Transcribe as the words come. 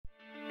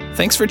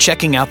Thanks for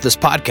checking out this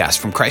podcast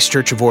from Christ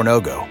Church of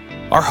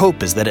Oronogo. Our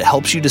hope is that it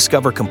helps you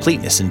discover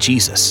completeness in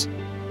Jesus.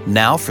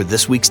 Now for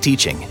this week's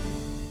teaching.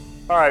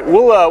 All right,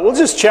 we'll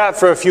just chat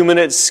for a few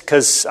minutes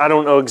because I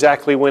don't know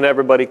exactly when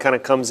everybody kind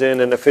of comes in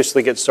and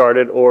officially gets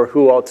started or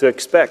who all to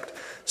expect.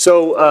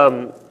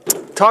 So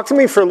talk to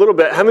me for a little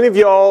bit. How many of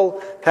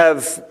y'all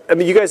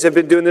you guys have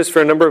been doing this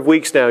for a number of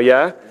weeks now,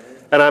 yeah?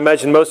 And I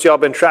imagine most of y'all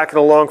have been tracking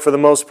along for the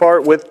most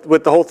part with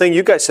the whole thing.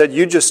 You guys said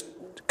you just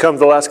come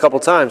the last couple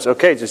times.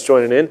 Okay, just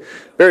joining in.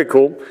 Very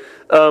cool.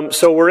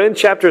 So we're in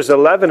chapters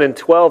 11 and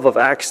 12 of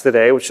Acts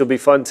today, which will be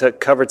fun to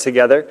cover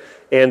together.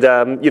 And,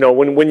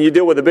 when you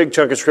deal with a big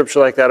chunk of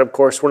scripture like that, of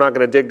course, we're not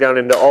going to dig down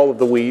into all of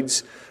the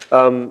weeds.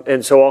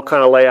 And so I'll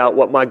kind of lay out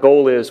what my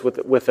goal is with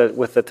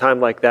a time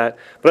like that.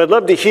 But I'd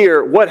love to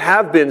hear what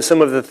have been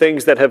some of the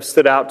things that have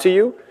stood out to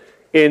you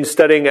in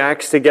studying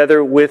Acts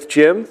together with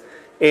Jim.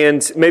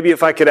 And maybe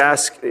if I could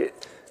ask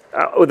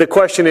the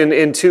question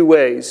in two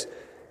ways.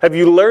 Have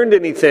you learned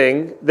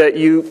anything that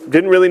you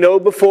didn't really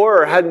know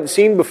before or hadn't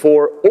seen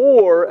before?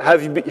 Or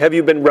have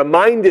you been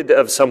reminded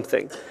of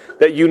something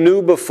that you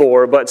knew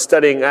before, but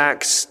studying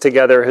Acts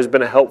together has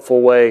been a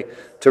helpful way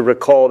to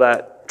recall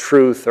that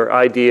truth or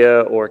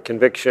idea or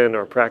conviction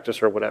or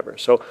practice or whatever?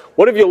 So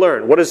what have you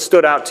learned? What has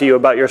stood out to you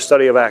about your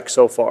study of Acts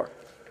so far?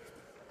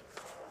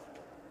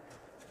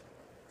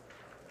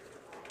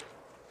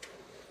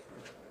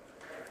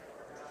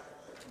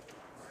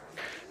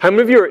 How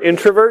many of you are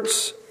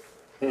introverts?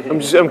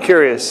 I'm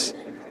curious.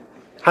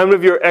 How many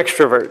of you are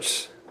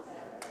extroverts?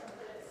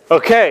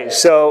 Okay,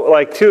 so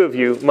like two of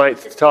you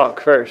might talk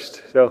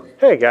first. So,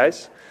 hey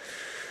guys.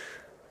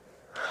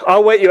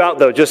 I'll wait you out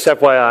though, just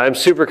FYI. I'm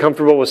super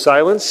comfortable with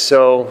silence,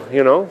 so,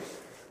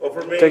 Well,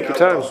 for me, take your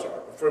time.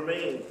 For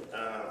me,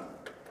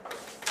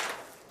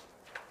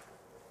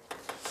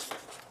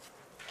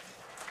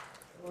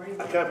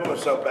 I kind of put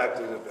myself back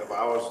to if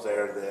I was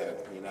there then,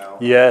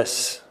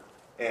 Yes.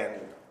 And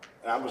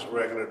I was a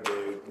regular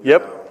dude.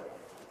 Yep.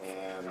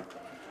 And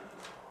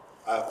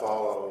I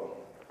follow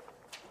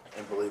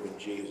and believe in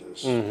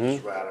Jesus. Mm-hmm.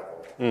 He's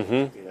radical.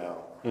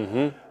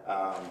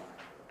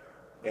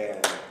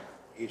 And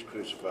he's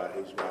crucified.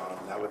 He's gone.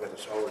 Now we've got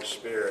this Holy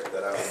Spirit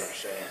that I don't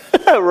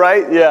understand.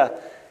 Right? Yeah.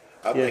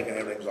 I'm thinking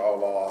everything's all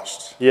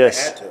lost. Yes.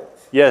 It had to.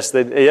 Yes.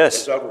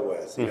 It's over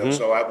with.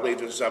 So I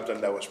believed in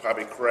something that was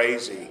probably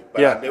crazy,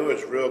 but I knew it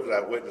was real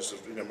because I witnessed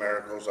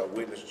miracles. I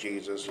witnessed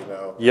Jesus.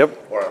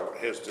 Yep. Or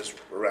his just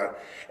around,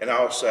 and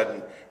all of a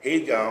sudden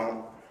he'd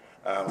gone.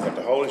 Got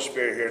the Holy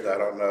Spirit here that I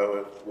don't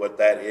know what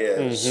that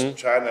is.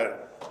 Trying to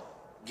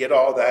get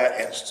all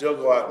that and still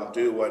go out and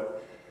do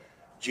what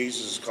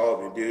Jesus has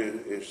called me to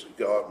do, is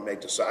go out and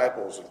make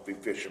disciples and be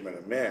fishermen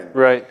of men.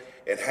 Right.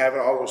 And having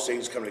all those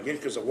things coming together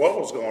because the world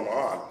was going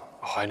on.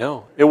 Oh, I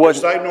know. It was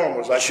just like normal. It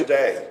was like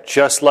today.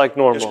 Just like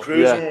normal. Just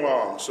cruising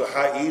along. So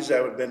how easy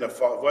that would have been to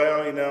fall.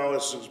 Well,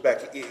 this is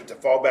to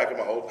fall back in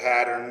my old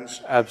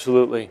patterns.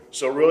 Absolutely.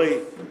 So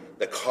really,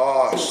 the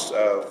cost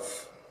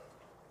of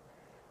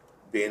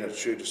being a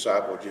true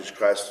disciple of Jesus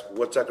Christ,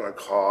 what's that going to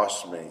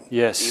cost me?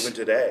 Yes. Even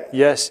today.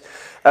 Yes.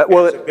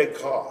 It's a big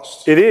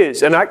cost. It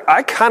is. And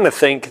I kind of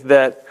think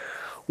that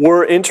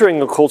we're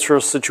entering a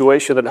cultural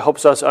situation that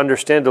helps us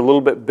understand a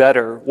little bit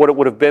better what it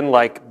would have been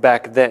like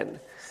back then.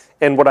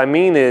 And what I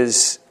mean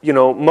is,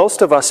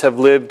 most of us have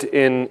lived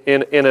in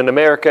an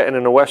America and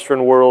in a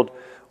Western world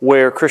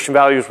where Christian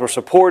values were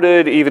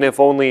supported, even if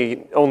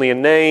only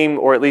in name,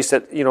 or at least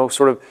that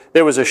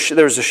there was a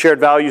shared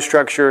value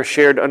structure, a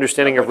shared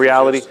understanding of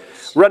reality.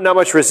 Not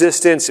much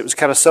resistance. It was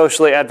kind of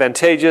socially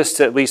advantageous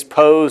to at least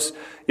pose,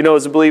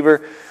 as a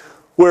believer.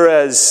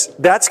 Whereas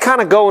that's kind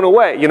of going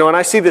away, and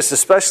I see this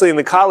especially in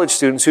the college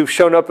students who've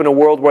shown up in a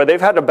world where they've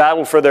had to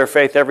battle for their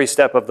faith every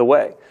step of the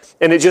way.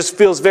 And it just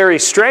feels very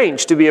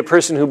strange to be a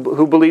person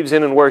who believes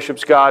in and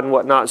worships God and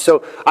whatnot.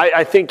 So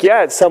I think,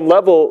 at some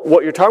level,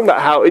 what you're talking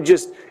about, how it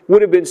just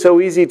would have been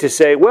so easy to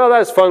say, well,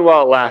 that's fun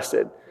while it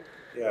lasted.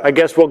 Yeah. I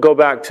guess we'll go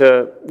back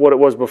to what it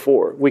was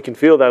before. We can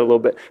feel that a little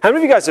bit. How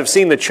many of you guys have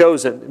seen The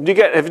Chosen?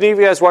 Have any of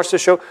you guys watched the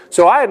show?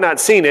 So I had not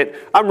seen it.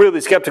 I'm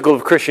really skeptical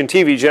of Christian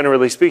TV,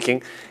 generally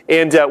speaking.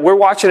 And we're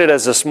watching it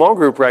as a small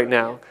group right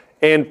now.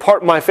 And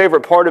my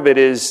favorite part of it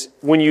is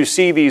when you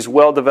see these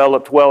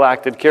well-developed,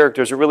 well-acted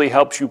characters, it really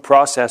helps you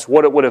process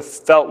what it would have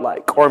felt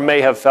like or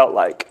may have felt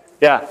like.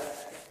 Yeah,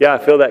 I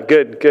feel that.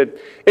 Good.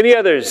 Any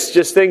others?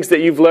 Just things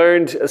that you've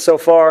learned so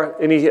far?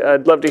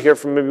 I'd love to hear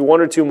from maybe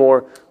one or two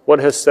more. What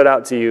has stood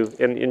out to you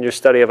in your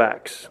study of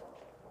Acts?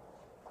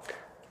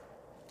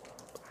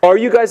 Are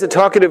you guys a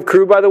talkative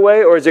crew, by the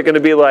way, or is it going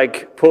to be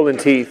like pulling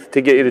teeth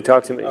to get you to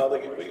talk to me? They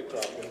can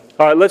talk.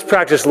 All right, let's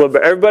practice a little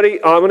bit.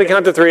 Everybody, I'm going to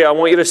count to 3. I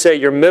want you to say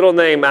your middle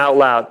name out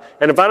loud.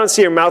 And if I don't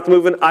see your mouth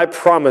moving, I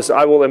promise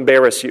I will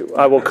embarrass you.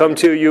 I will come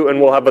to you and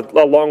we'll have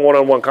a long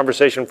one-on-one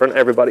conversation in front of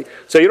everybody.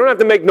 So you don't have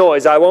to make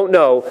noise. I won't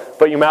know,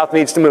 but your mouth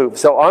needs to move.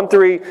 So on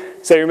 3,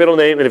 say your middle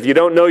name. And if you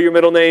don't know your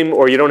middle name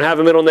or you don't have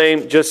a middle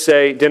name, just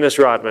say Dennis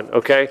Rodman,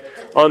 okay?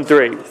 On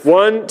 3.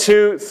 1,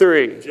 2,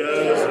 3.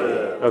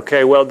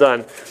 Okay, well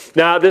done.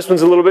 Now, this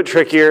one's a little bit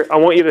trickier. I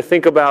want you to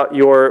think about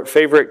your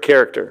favorite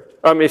character.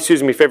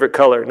 Favorite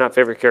color, not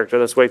favorite character.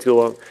 That's way too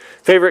long.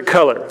 Favorite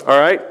color, all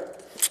right?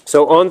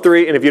 So on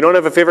 3, and if you don't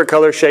have a favorite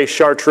color, say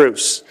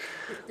chartreuse.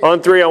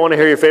 On 3, I want to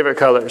hear your favorite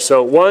color.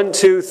 So 1,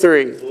 2,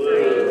 3.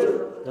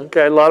 Blue.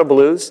 Okay, a lot of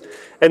blues.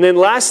 And then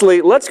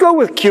lastly, let's go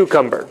with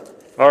cucumber,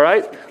 all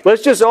right?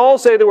 Let's just all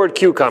say the word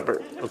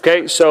cucumber,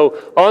 okay?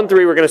 So on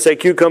 3, we're going to say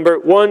cucumber.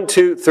 1,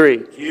 2, 3.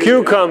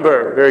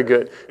 Cucumber. Very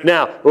good.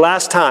 Now,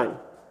 last time.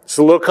 It's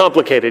a little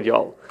complicated,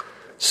 y'all.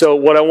 So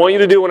what I want you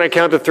to do when I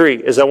count to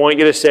 3 is I want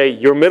you to say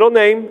your middle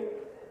name,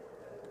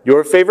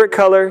 your favorite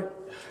color,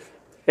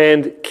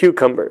 and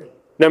cucumber.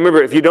 Now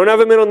remember, if you don't have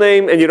a middle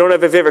name and you don't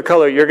have a favorite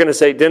color, you're going to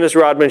say Dennis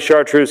Rodman,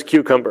 chartreuse,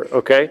 cucumber,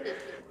 okay?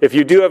 If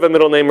you do have a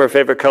middle name or a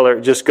favorite color,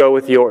 just go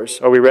with yours.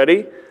 Are we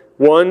ready?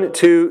 1,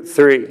 2,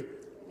 3.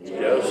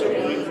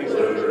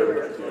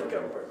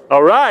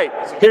 All right,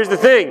 here's the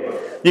thing.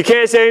 You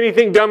can't say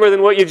anything dumber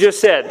than what you just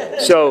said.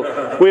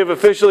 So we have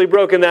officially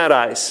broken that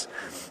ice.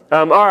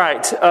 All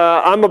right,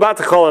 I'm about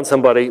to call on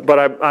somebody,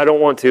 but I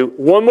don't want to.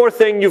 One more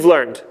thing you've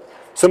learned.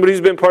 Somebody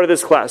who's been part of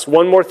this class.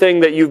 One more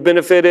thing that you've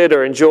benefited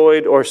or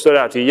enjoyed or stood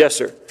out to you. Yes,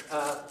 sir.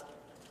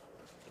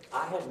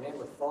 I had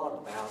never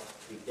thought about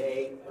the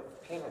day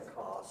of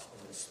Pentecost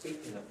and the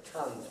speaking of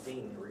tongues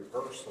being the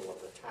reversal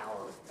of the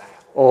Tower of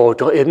Babel.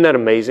 Oh, isn't that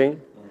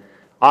amazing?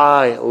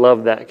 I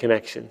love that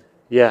connection.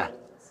 Yeah.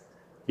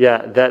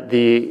 Yeah, that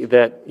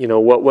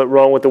what went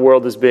wrong with the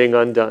world is being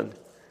undone.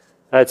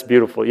 That's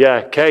beautiful.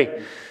 Yeah,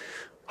 okay.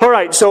 All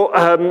right, so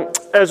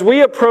as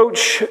we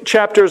approach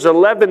chapters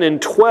 11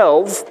 and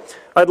 12,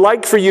 I'd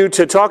like for you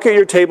to talk at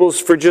your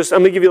tables for I'm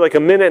going to give you like a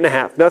minute and a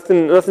half,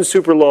 nothing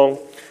super long.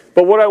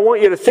 But what I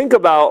want you to think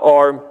about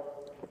are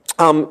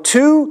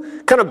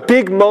 2 kind of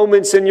big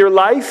moments in your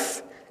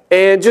life,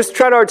 and just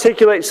try to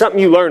articulate something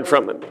you learned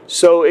from them.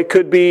 So it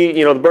could be,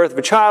 the birth of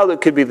a child,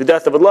 it could be the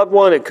death of a loved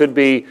one, it could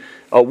be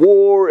a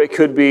war, it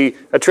could be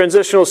a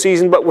transitional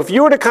season. But if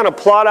you were to kind of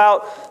plot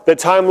out the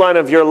timeline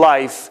of your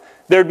life,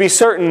 there'd be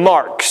certain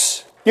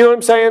marks, you know what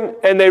I'm saying?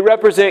 And they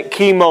represent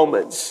key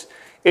moments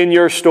in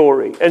your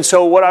story. And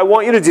so what I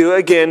want you to do,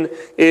 again,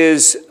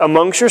 is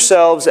amongst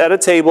yourselves at a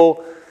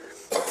table,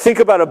 think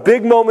about a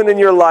big moment in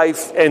your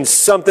life and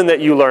something that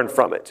you learned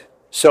from it.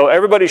 So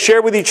everybody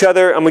share with each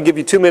other. I'm going to give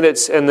you 2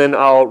 minutes, and then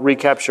I'll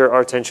recapture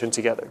our attention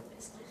together.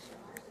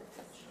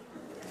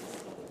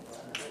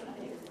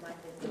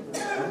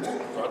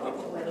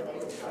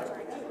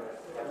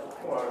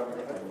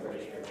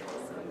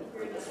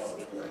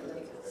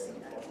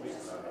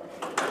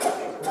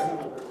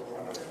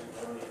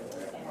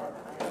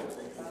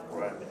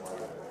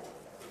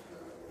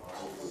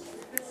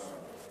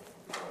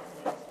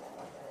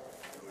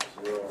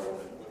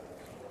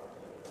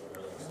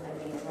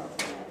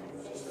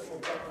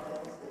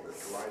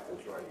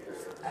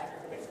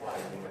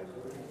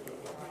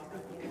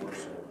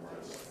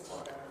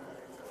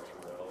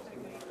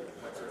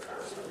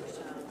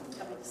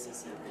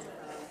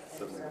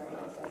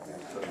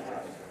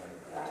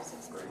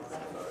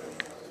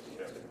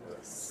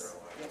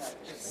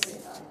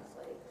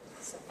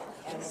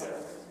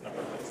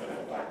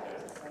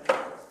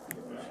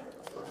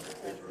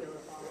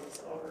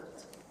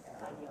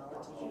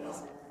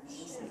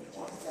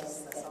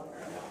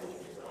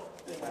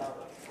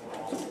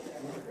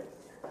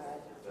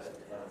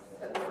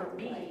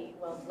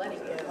 Letting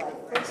go.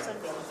 First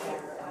Sunday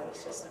here, I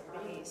was just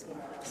amazed when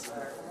I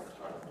started.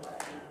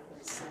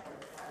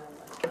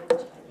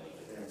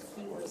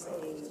 He was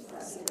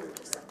a singer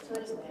for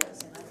something else,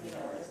 and I think I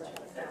was like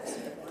a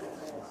pastor,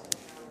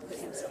 put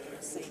himself in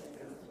the same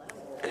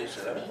level. He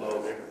said, that's a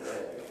little different.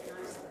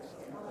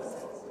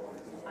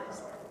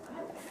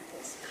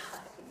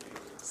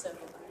 So I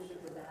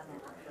did that on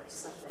my first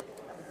Sunday.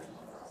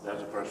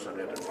 That's the first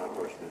Sunday that my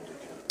first music.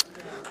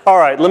 All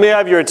right, let me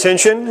have your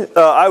attention.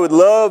 I would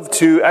love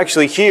to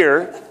actually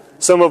hear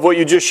some of what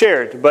you just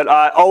shared, but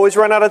I always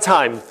run out of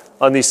time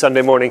on these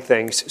Sunday morning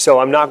things, so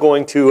I'm not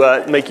going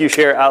to make you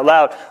share out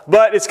loud.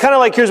 But it's kind of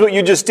like, here's what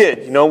you just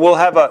did. We'll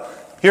have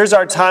here's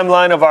our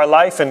timeline of our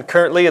life, and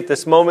currently at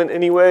this moment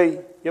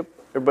anyway, yep,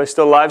 everybody's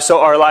still alive,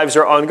 so our lives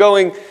are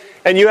ongoing.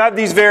 And you have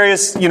these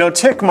various,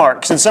 tick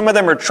marks, and some of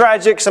them are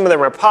tragic, some of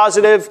them are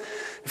positive.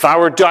 If I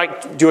were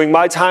doing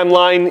my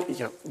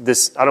timeline,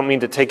 this, I don't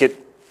mean to take it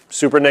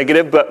super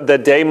negative, but the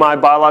day my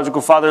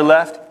biological father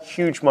left,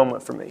 huge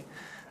moment for me.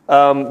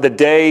 The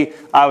day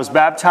I was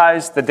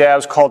baptized, the day I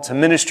was called to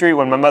ministry,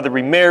 when my mother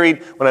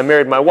remarried, when I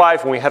married my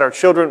wife, when we had our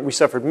children, we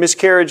suffered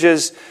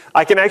miscarriages.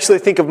 I can actually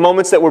think of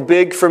moments that were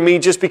big for me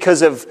just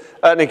because of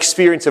an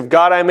experience of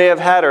God I may have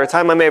had or a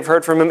time I may have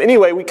heard from Him.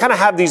 Anyway, we kind of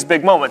have these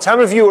big moments. How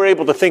many of you were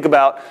able to think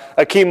about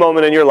a key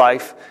moment in your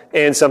life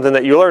and something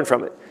that you learned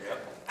from it?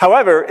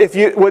 However,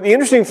 what the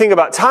interesting thing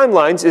about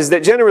timelines is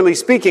that generally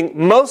speaking,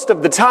 most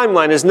of the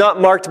timeline is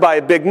not marked by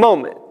a big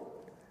moment.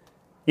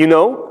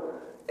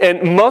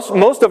 And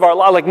most of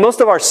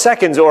our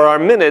seconds or our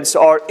minutes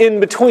are in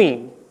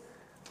between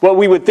what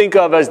we would think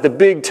of as the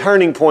big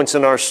turning points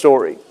in our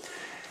story.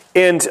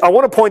 And I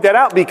want to point that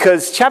out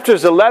because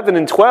chapters 11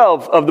 and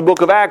 12 of the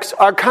book of Acts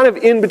are kind of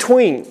in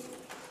between.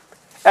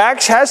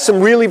 Acts has some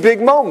really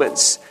big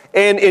moments.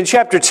 And in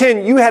chapter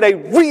 10, you had a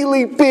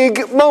really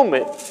big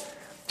moment.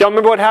 Y'all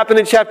remember what happened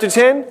in chapter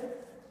 10?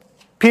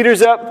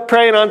 Peter's up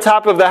praying on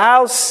top of the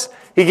house.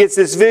 He gets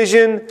this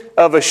vision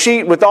of a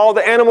sheet with all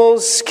the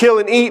animals, kill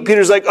and eat.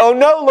 Peter's like, oh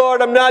no,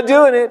 Lord, I'm not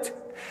doing it.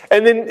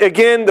 And then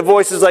again, the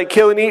voice is like,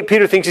 kill and eat.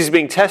 Peter thinks he's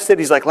being tested.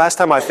 He's like, last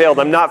time I failed.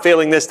 I'm not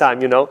failing this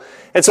time,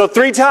 And so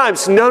 3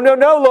 times, no,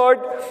 Lord.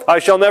 I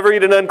shall never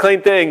eat an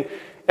unclean thing.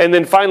 And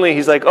then finally,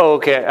 he's like, oh,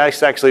 okay,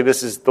 actually,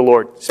 this is the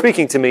Lord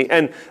speaking to me.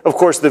 And of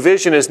course, the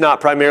vision is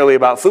not primarily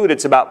about food.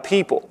 It's about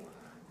people.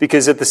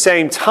 Because at the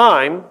same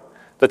time,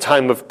 the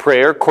time of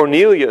prayer,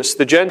 Cornelius,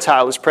 the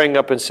Gentile, is praying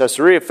up in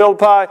Caesarea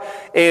Philippi.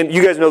 And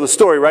you guys know the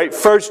story, right?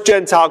 First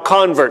Gentile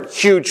convert,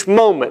 huge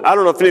moment. I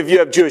don't know if any of you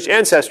have Jewish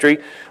ancestry,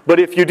 but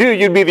if you do,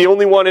 you'd be the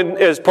only one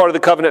as part of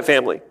the covenant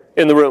family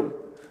in the room.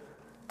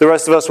 The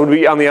rest of us would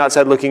be on the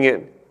outside looking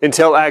in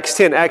until Acts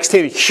 10. Acts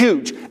 10,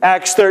 huge.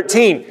 Acts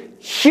 13,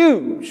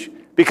 huge.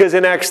 Because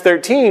in Acts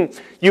 13,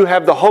 you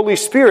have the Holy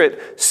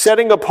Spirit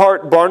setting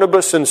apart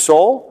Barnabas and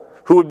Saul,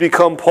 who would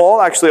become Paul.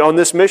 Actually, on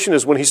this mission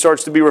is when he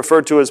starts to be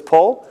referred to as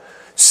Paul,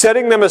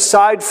 setting them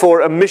aside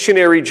for a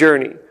missionary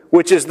journey,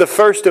 which is the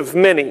first of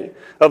many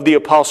of the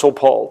Apostle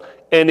Paul.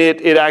 And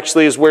it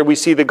actually is where we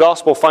see the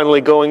gospel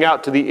finally going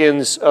out to the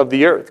ends of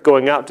the earth,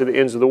 going out to the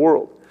ends of the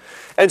world.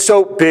 And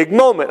so, big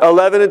moment,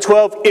 11 and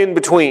 12 in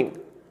between.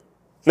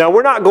 Now,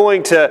 we're not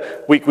going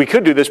to, we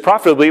could do this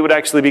profitably. It would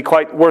actually be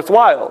quite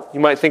worthwhile.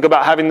 You might think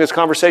about having this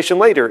conversation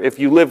later if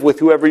you live with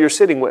whoever you're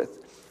sitting with.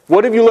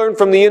 What have you learned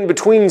from the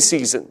in-between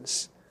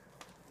seasons?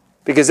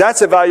 Because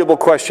that's a valuable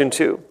question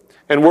too.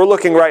 And we're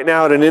looking right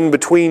now at an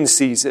in-between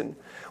season,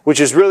 which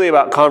is really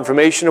about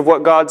confirmation of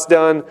what God's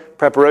done,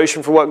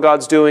 preparation for what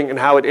God's doing, and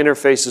how it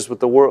interfaces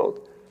with the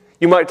world.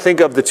 You might think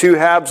of the 2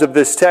 halves of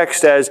this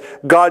text as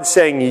God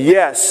saying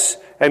yes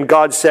and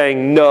God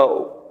saying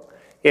no.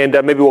 And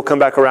maybe we'll come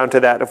back around to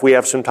that if we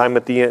have some time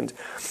at the end.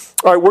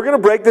 All right, we're going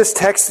to break this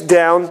text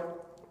down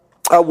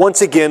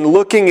once again,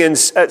 looking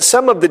at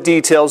some of the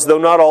details, though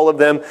not all of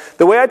them.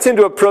 The way I tend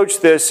to approach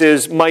this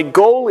is my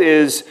goal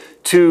is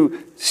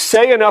to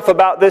say enough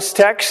about this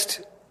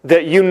text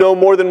that you know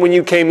more than when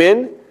you came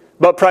in,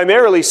 but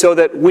primarily so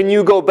that when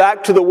you go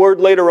back to the Word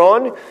later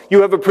on,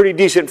 you have a pretty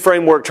decent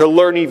framework to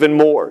learn even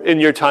more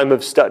in your time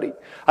of study.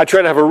 I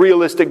try to have a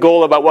realistic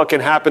goal about what can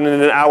happen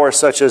in an hour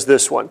such as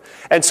this one.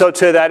 And so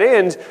to that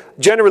end,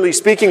 generally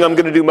speaking, I'm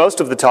going to do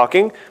most of the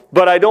talking,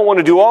 but I don't want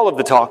to do all of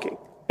the talking.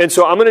 And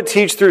so I'm going to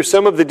teach through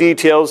some of the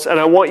details, and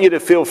I want you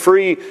to feel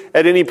free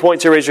at any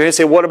point to raise your hand and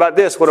say, what about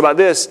this? What about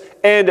this?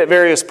 And at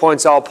various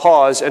points, I'll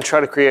pause and try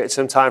to create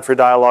some time for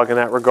dialogue in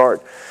that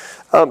regard.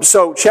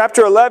 So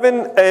chapter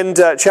 11 and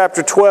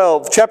chapter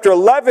 12. Chapter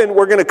 11,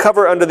 we're going to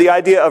cover under the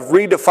idea of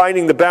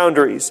redefining the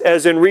boundaries,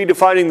 as in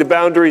redefining the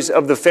boundaries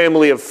of the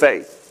family of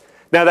faith.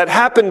 Now that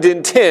happened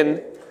in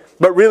 10,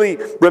 but really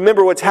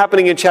remember what's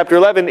happening in chapter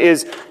 11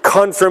 is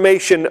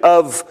confirmation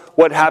of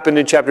what happened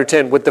in chapter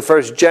 10, with the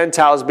first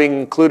Gentiles being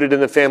included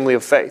in the family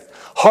of faith.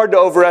 Hard to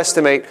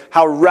overestimate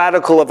how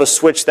radical of a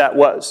switch that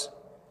was.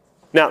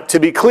 Now, to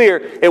be clear,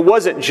 it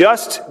wasn't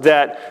just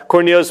that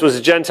Cornelius was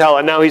a Gentile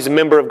and now he's a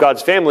member of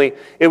God's family.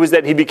 It was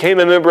that he became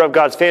a member of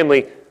God's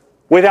family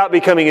without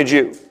becoming a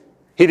Jew.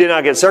 He did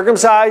not get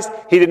circumcised.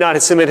 He did not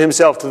submit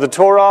himself to the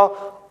Torah.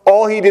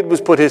 All he did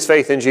was put his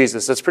faith in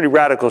Jesus. That's a pretty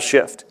radical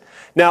shift.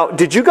 Now,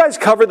 did you guys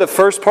cover the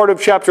first part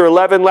of chapter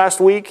 11 last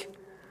week?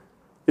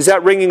 Is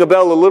that ringing a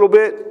bell a little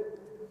bit?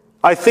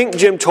 I think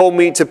Jim told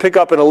me to pick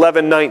up in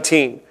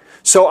 11:19.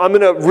 So I'm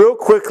going to real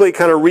quickly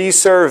kind of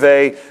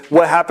resurvey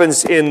what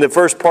happens in the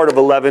first part of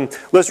 11.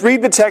 Let's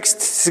read the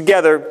text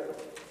together.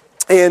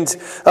 And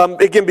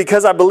again,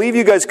 because I believe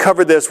you guys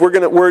covered this,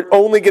 we're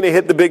only going to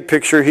hit the big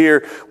picture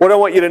here. What I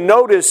want you to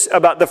notice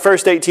about the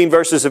first 18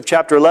 verses of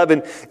chapter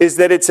 11 is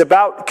that it's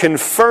about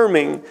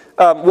confirming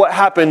what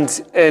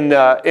happened in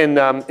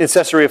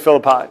Caesarea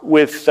Philippi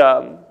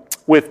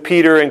with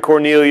Peter and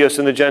Cornelius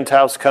and the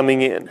Gentiles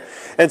coming in.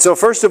 And so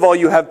first of all,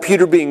 you have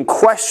Peter being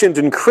questioned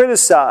and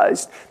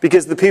criticized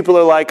because the people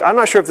are like, I'm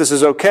not sure if this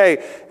is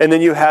okay. And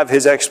then you have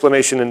his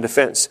explanation and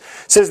defense.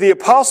 It says, the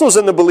apostles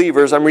and the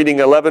believers, I'm reading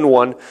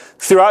 11:1,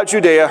 throughout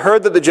Judea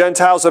heard that the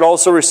Gentiles had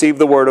also received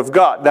the word of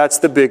God. That's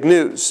the big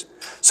news.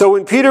 So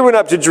when Peter went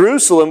up to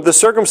Jerusalem, the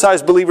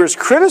circumcised believers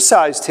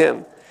criticized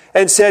him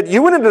and said,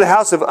 you went into the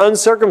house of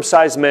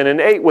uncircumcised men and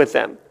ate with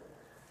them.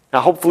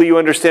 Now, hopefully you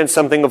understand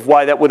something of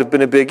why that would have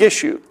been a big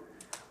issue.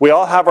 We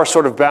all have our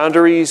sort of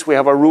boundaries. We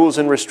have our rules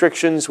and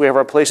restrictions. We have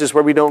our places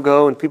where we don't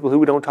go and people who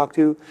we don't talk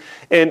to.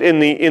 And in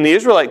the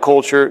Israelite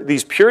culture,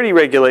 these purity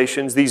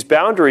regulations, these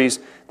boundaries,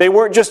 they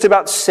weren't just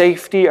about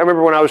safety. I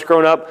remember when I was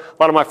growing up,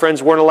 a lot of my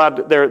friends weren't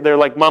allowed, they're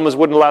like, mamas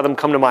wouldn't allow them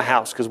to come to my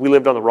house because we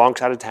lived on the wrong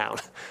side of town.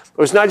 It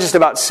was not just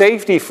about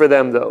safety for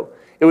them, though.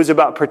 It was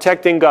about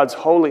protecting God's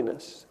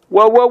holiness.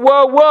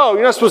 Whoa,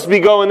 you're not supposed to be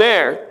going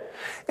there.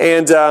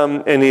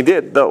 And he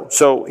did, though.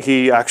 So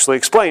he actually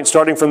explained,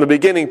 starting from the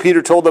beginning,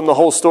 Peter told them the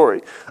whole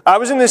story. I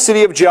was in the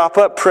city of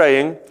Joppa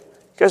praying.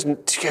 Do you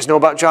guys know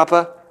about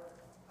Joppa?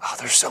 Oh,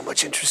 there's so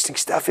much interesting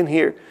stuff in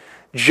here.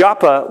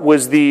 Joppa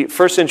was the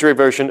first century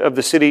version of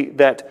the city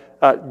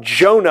that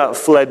Jonah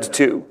fled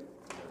to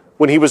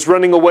when he was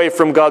running away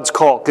from God's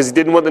call, because he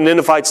didn't want the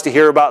Ninevites to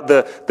hear about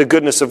the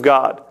goodness of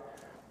God.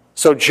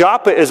 So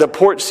Joppa is a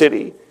port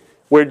city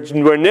where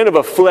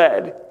Nineveh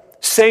fled.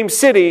 Same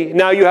city,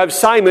 now you have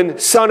Simon,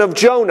 son of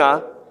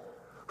Jonah,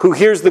 who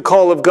hears the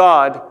call of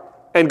God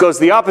and goes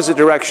the opposite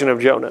direction of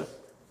Jonah.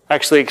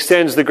 Actually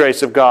extends the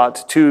grace of God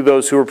to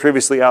those who were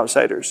previously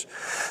outsiders.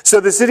 So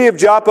the city of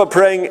Joppa,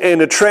 praying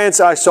in a trance,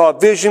 I saw a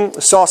vision,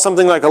 saw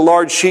something like a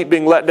large sheet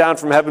being let down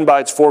from heaven by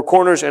its four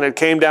corners, and it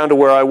came down to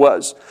where I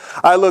was.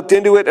 I looked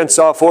into it and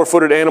saw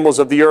four-footed animals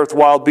of the earth,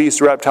 wild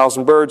beasts, reptiles,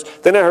 and birds.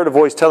 Then I heard a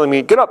voice telling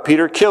me, "Get up,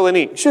 Peter, kill and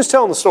eat." She was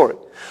telling the story.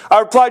 I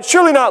replied,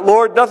 "Surely not,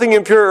 Lord. Nothing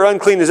impure or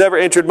unclean has ever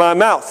entered my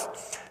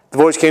mouth." The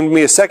voice came to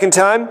me a second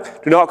time.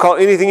 "Do not call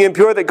anything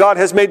impure that God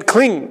has made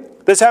clean."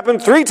 This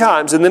happened 3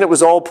 times, and then it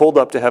was all pulled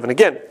up to heaven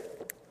again.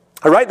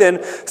 All right then,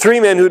 3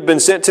 men who had been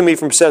sent to me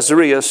from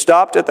Caesarea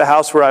stopped at the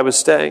house where I was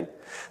staying.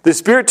 The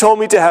Spirit told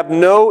me to have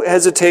no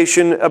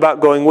hesitation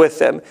about going with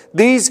them.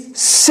 These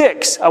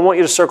 6, I want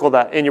you to circle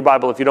that in your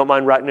Bible if you don't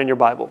mind writing in your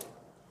Bible.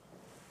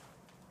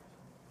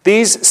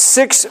 These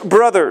 6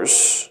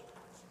 brothers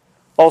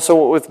also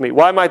went with me.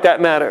 Why might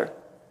that matter?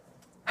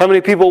 How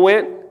many people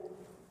went?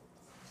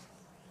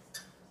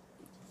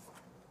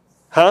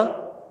 Huh?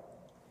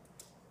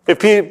 If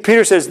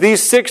Peter says,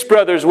 these 6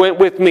 brothers went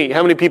with me,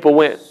 how many people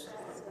went?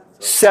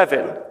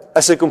 7.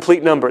 That's a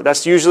complete number.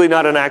 That's usually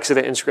not an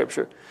accident in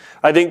Scripture.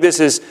 I think this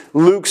is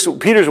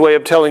Peter's way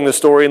of telling the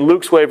story and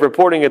Luke's way of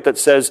reporting it that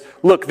says,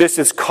 look, this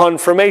is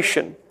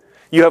confirmation.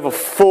 You have a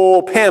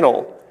full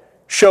panel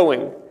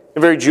showing,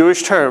 in very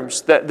Jewish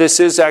terms, that this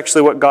is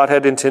actually what God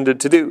had intended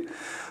to do.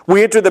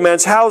 We entered the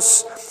man's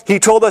house. He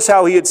told us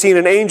how he had seen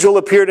an angel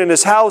appeared in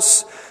his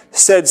house,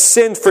 said,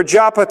 "Send for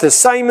Joppa to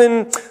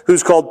Simon,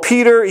 who's called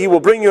Peter. He will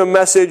bring you a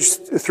message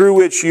through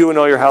which you and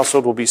all your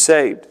household will be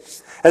saved."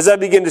 As I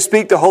began to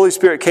speak, the Holy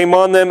Spirit came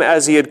on them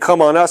as he had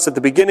come on us at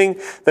the beginning.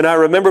 Then I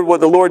remembered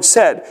what the Lord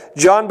said.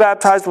 John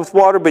baptized with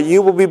water, but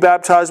you will be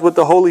baptized with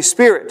the Holy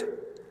Spirit.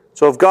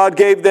 So if God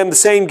gave them the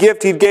same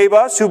gift he gave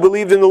us who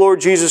believed in the Lord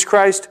Jesus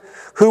Christ,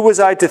 who was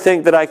I to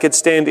think that I could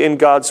stand in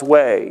God's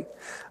way?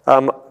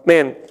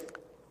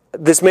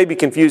 This may be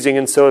confusing,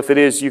 and so if it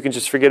is, you can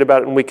just forget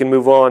about it and we can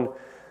move on.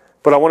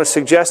 But I want to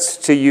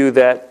suggest to you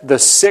that the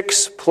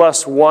 6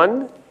 plus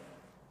 1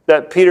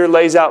 that Peter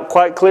lays out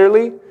quite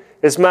clearly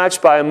is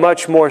matched by a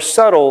much more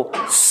subtle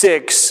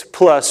 6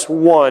 plus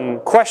 1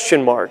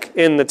 question mark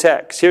in the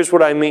text. Here's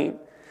what I mean.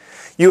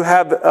 You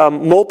have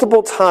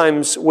multiple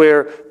times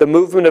where the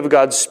movement of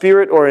God's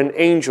Spirit or an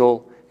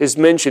angel is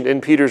mentioned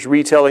in Peter's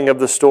retelling of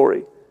the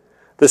story.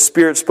 The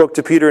Spirit spoke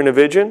to Peter in a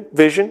vision.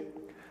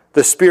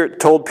 The Spirit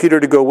told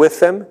Peter to go with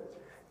them.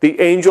 The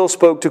angel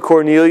spoke to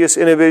Cornelius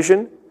in a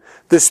vision.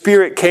 The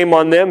Spirit came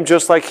on them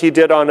just like he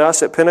did on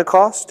us at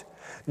Pentecost.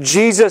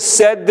 Jesus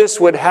said this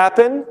would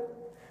happen.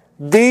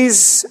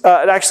 Actually,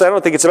 I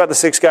don't think it's about the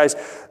 6 guys.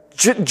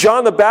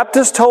 John the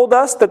Baptist told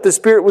us that the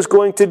Spirit was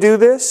going to do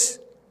this.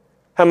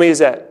 How many is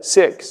that?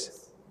 6.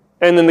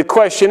 And then the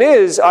question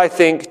is, I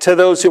think, to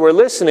those who are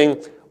listening,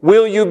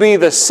 will you be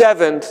the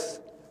 7th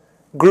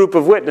group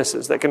of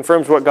witnesses that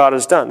confirms what God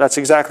has done? That's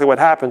exactly what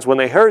happens. When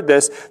they heard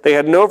this, they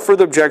had no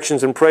further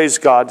objections and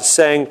praised God,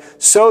 saying,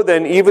 "So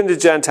then, even to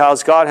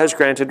Gentiles, God has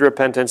granted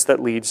repentance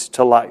that leads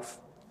to life."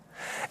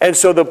 And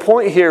so the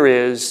point here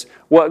is,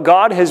 what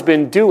God has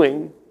been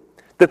doing,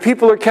 the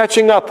people are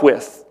catching up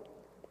with.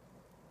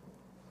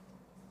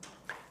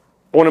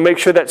 I want to make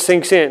sure that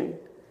sinks in.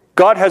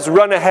 God has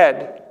run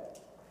ahead,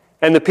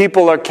 and the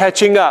people are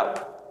catching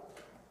up.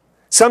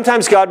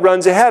 Sometimes God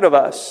runs ahead of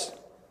us.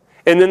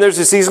 And then there's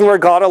a season where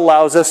God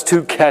allows us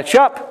to catch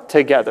up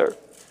together.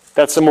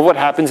 That's some of what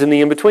happens in the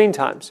in-between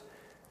times.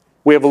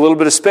 We have a little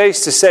bit of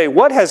space to say,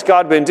 what has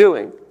God been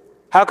doing?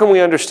 How can we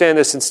understand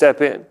this and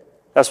step in?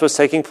 That's what's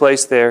taking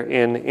place there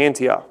in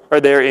Antioch, or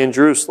there in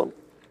Jerusalem.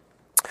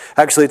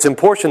 Actually, it's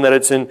important that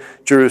it's in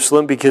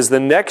Jerusalem because the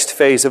next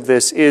phase of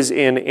this is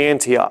in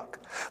Antioch.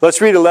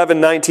 Let's read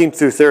 11:19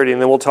 through 30, and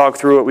then we'll talk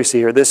through what we see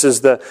here. This is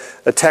the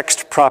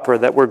text proper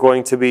that we're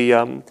going to be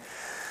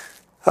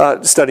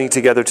studying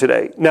together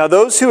today. Now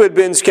those who had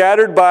been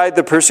scattered by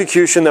the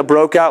persecution that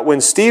broke out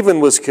when Stephen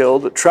was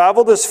killed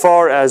traveled as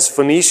far as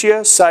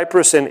Phoenicia,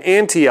 Cyprus, and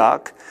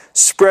Antioch,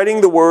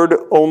 spreading the word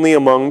only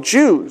among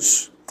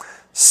Jews.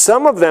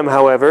 Some of them,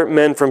 however,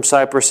 men from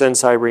Cyprus and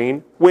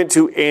Cyrene, went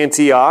to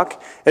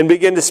Antioch and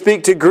began to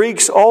speak to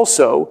Greeks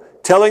also,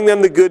 telling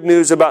them the good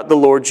news about the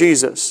Lord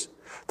Jesus.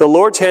 The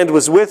Lord's hand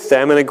was with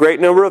them, and a great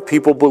number of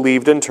people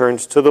believed and turned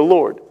to the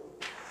Lord.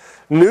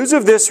 News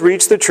of this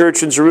reached the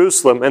church in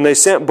Jerusalem, and they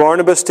sent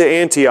Barnabas to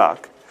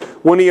Antioch.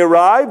 When he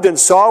arrived and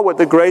saw what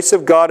the grace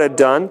of God had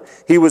done,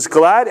 he was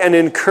glad and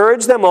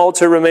encouraged them all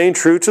to remain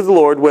true to the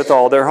Lord with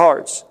all their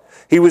hearts.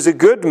 He was a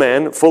good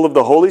man, full of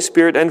the Holy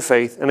Spirit and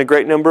faith, and a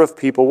great number of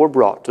people were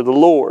brought to the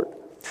Lord.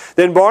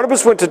 Then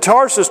Barnabas went to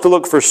Tarsus to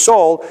look for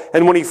Saul,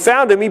 and when he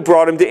found him, he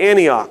brought him to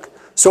Antioch.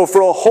 So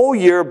for a whole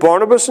year,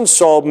 Barnabas and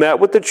Saul met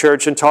with the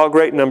church and taught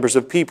great numbers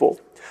of people.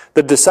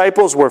 The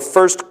disciples were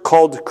first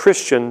called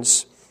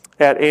Christians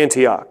at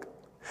Antioch.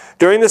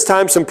 During this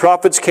time, some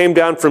prophets came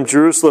down from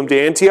Jerusalem to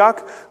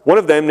Antioch. One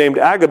of them, named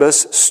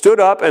Agabus, stood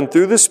up and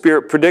through the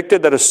Spirit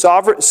predicted that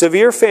a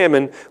severe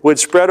famine would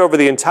spread over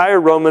the entire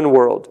Roman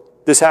world.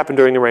 This happened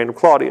during the reign of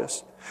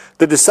Claudius.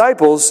 The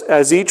disciples,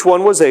 as each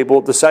one was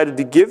able, decided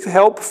to give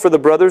help for the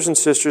brothers and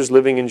sisters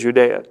living in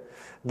Judea.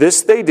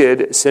 This they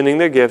did, sending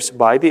their gifts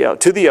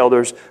to the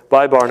elders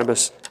by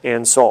Barnabas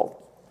and Saul.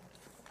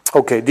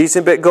 Okay,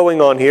 decent bit going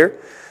on here.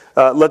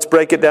 Let's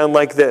break it down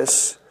like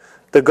this.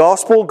 The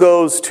gospel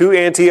goes to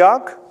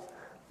Antioch.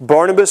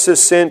 Barnabas is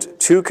sent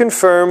to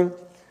confirm.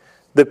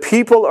 The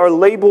people are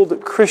labeled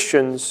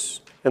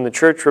Christians, and the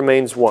church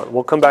remains one.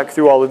 We'll come back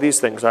through all of these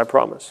things, I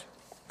promise.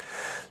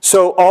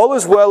 So all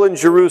is well in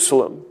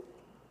Jerusalem.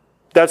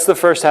 That's the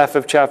first half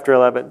of chapter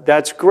 11.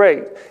 That's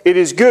great. It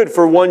is good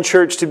for one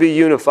church to be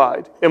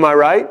unified. Am I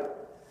right?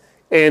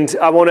 And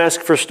I won't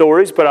ask for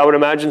stories, but I would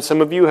imagine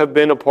some of you have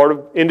been a part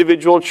of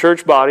individual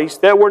church bodies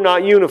that were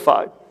not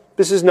unified.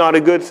 This is not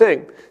a good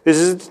thing. This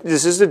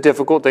is a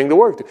difficult thing to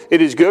work through.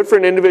 It is good for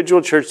an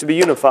individual church to be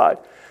unified.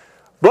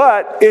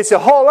 But it's a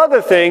whole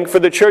other thing for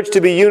the church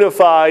to be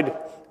unified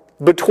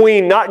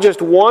between not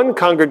just one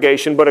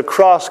congregation, but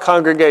across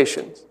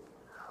congregations.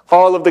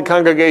 All of the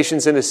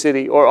congregations in a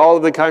city or all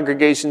of the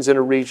congregations in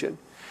a region.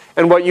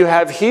 And what you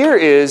have here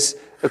is,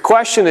 the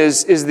question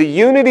is the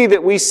unity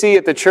that we see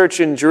at the church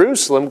in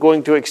Jerusalem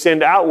going to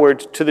extend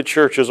outward to the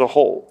church as a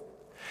whole?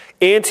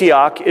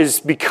 Antioch is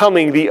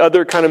becoming the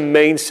other kind of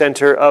main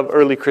center of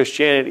early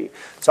Christianity.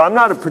 So I'm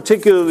not a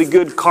particularly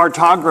good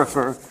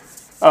cartographer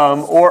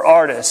or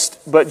artist,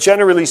 but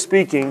generally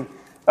speaking,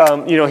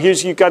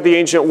 here's you've got the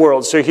ancient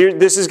world. So here,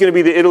 this is going to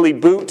be the Italy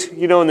boot,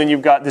 and then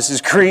you've got, this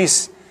is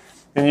Greece,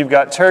 and you've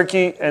got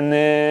Turkey, and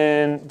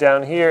then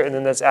down here, and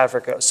then that's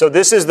Africa. So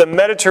this is the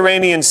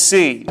Mediterranean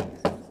Sea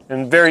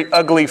in very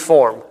ugly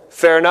form.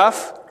 Fair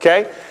enough?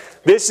 Okay?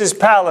 This is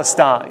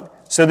Palestine.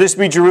 So this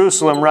would be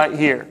Jerusalem right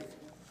here.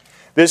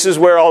 This is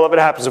where all of it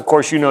happens. Of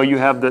course, you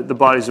have the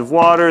bodies of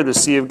water, the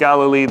Sea of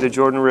Galilee, the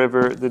Jordan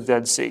River, the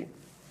Dead Sea.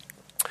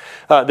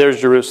 There's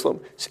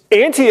Jerusalem.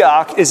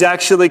 Antioch is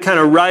actually kind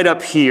of right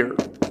up here,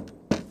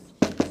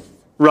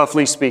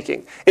 roughly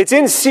speaking. It's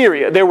in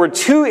Syria. There were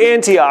two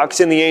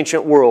Antiochs in the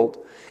ancient world.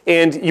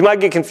 And you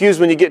might get confused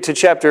when you get to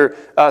chapter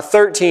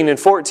 13 and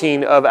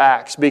 14 of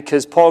Acts,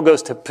 because Paul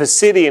goes to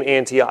Pisidian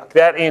Antioch.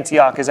 That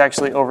Antioch is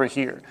actually over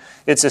here.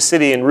 It's a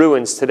city in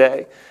ruins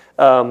today.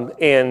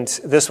 And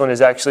this one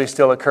is actually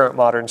still a current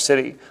modern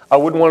city. I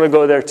wouldn't want to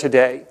go there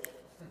today.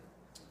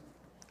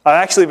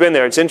 I've actually been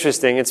there. It's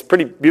interesting. It's a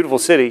pretty beautiful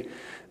city.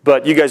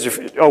 But you guys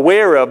are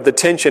aware of the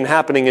tension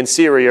happening in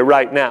Syria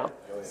right now.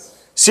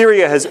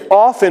 Syria has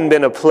often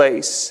been a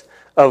place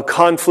of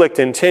conflict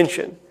and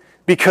tension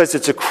because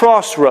it's a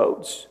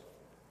crossroads.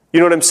 You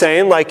know what I'm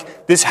saying?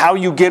 Like, this is how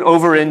you get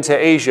over into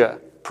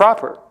Asia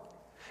proper.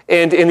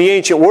 And in the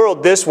ancient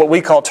world, this, what we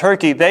call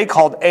Turkey, they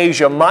called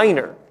Asia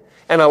Minor.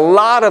 And a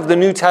lot of the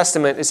New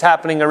Testament is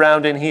happening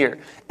around in here.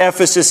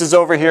 Ephesus is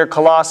over here.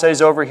 Colossae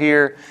is over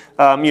here.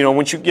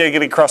 Once you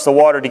get across the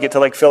water to get to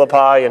like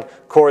Philippi and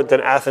Corinth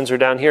and Athens are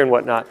down here and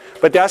whatnot.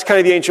 But that's kind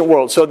of the ancient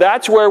world. So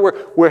that's where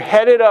we're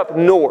headed up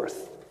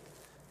north.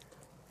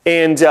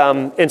 And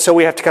so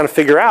we have to kind of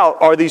figure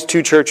out, are these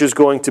two churches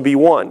going to be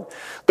one?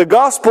 The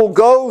gospel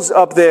goes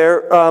up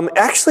there.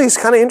 Actually, it's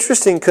kind of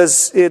interesting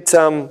because it...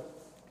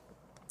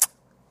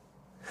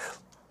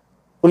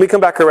 Let me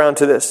come back around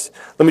to this.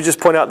 Let me just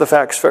point out the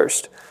facts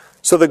first.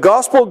 So the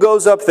gospel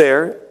goes up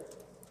there.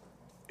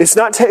 It's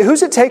not.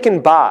 Who's it taken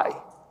by?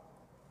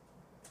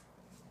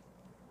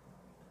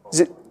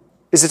 Is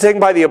it taken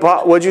by the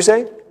apostle? What'd you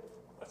say?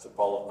 That's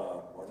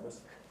Apollo,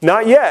 Barnabas.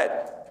 Not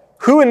yet.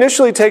 Who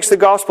initially takes the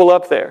gospel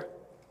up there?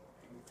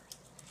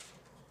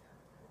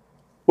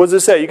 What does it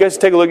say? You guys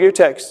take a look at your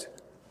text.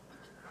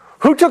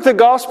 Who took the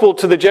gospel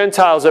to the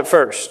Gentiles at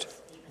first?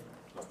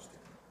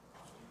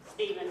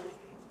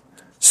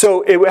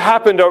 So it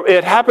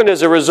happened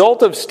as a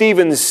result of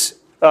Stephen's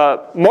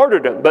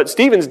martyrdom, but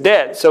Stephen's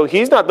dead, so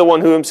he's not the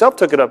one who himself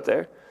took it up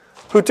there.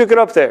 Who took it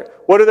up there?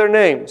 What are their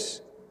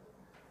names?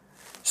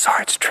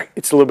 Sorry,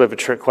 it's a little bit of a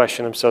trick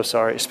question. I'm so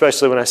sorry,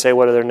 especially when I say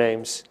what are their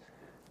names.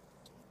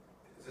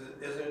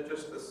 Isn't it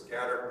just the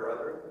scattered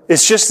brethren?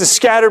 It's just the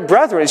scattered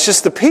brethren. It's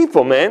just the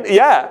people, man.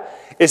 Yeah,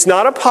 it's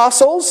not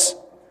apostles.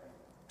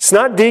 It's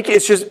not deacons.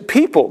 It's just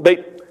people.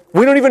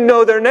 We don't even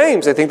know their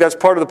names. I think that's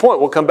part of the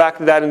point. We'll come back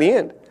to that in the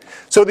end.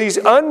 So these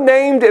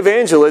unnamed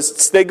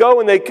evangelists, they go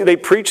and they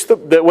preach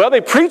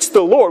they preach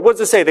the Lord. What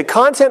does it say? The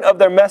content of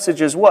their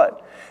message is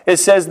what? It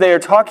says they are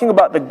talking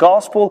about the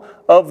gospel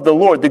of the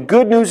Lord, the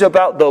good news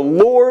about the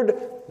Lord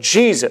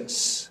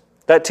Jesus.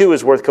 That too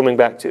is worth coming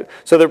back to.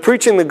 So they're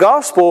preaching the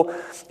gospel,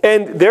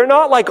 and they're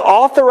not like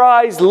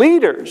authorized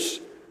leaders.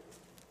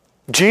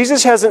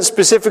 Jesus hasn't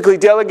specifically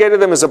delegated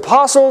them as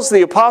apostles.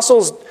 The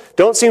apostles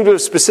don't seem to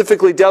have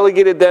specifically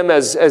delegated them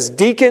as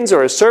deacons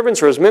or as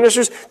servants or as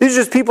ministers. These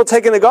are just people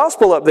taking the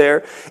gospel up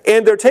there,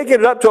 and they're taking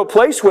it up to a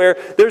place where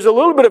there's a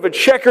little bit of a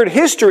checkered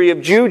history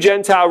of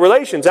Jew-Gentile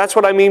relations. That's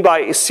what I mean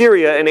by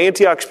Syria, and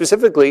Antioch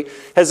specifically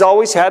has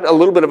always had a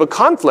little bit of a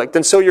conflict.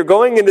 And so you're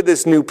going into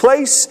this new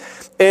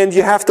place, and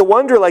you have to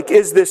wonder, like,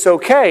 is this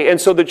okay? And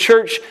so the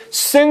church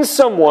sends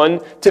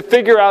someone to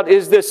figure out,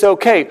 is this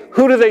okay?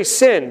 Who do they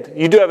send?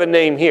 You do have a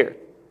name here.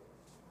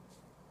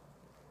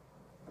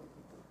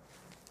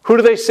 Who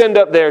do they send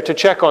up there to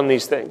check on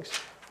these things?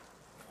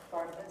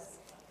 Barnabas.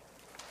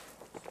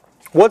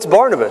 What's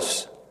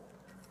Barnabas?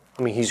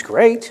 I mean, he's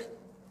great.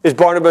 Is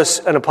Barnabas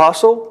an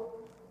apostle?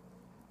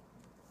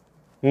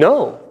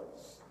 No.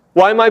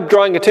 Why am I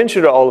drawing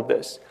attention to all of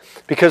this?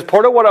 Because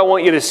part of what I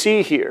want you to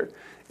see here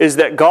is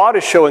that God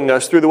is showing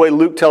us through the way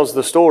Luke tells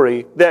the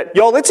story that,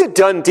 y'all, it's a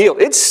done deal.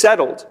 It's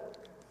settled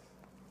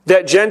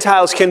that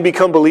Gentiles can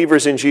become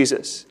believers in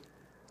Jesus.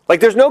 Like,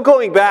 there's no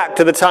going back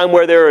to the time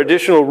where there are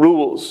additional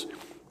rules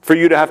for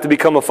you to have to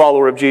become a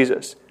follower of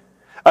Jesus.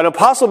 An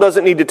apostle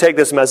doesn't need to take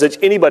this message.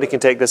 Anybody can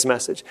take this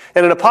message.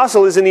 And an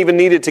apostle isn't even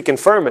needed to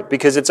confirm it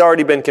because it's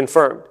already been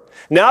confirmed.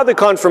 Now the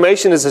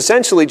confirmation is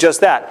essentially just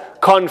that,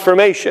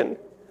 confirmation,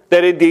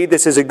 that indeed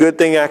this is a good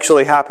thing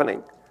actually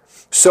happening.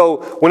 So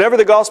whenever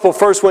the gospel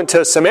first went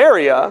to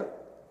Samaria,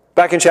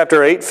 back in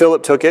chapter 8,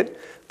 Philip took it.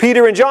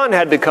 Peter and John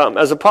had to come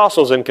as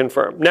apostles and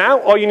confirm. Now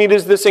all you need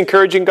is this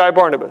encouraging guy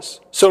Barnabas.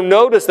 So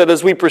notice that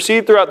as we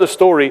proceed throughout the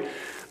story,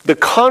 the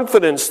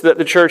confidence that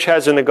the church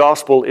has in the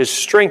gospel is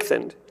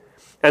strengthened.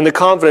 And the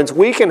confidence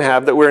we can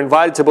have that we're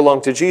invited to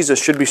belong to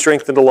Jesus should be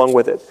strengthened along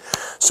with it.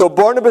 So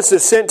Barnabas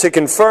is sent to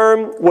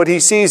confirm what he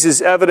sees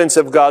as evidence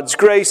of God's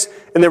grace,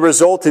 and the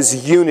result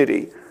is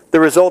unity.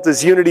 The result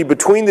is unity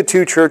between the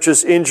two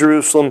churches in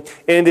Jerusalem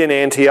and in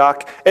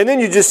Antioch. And then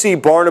you just see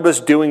Barnabas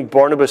doing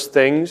Barnabas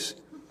things.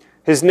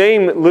 His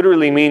name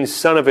literally means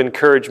son of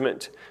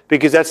encouragement,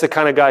 because that's the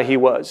kind of guy he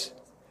was.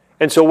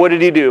 And so what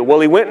did he do? Well,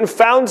 he went and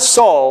found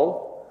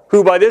Saul,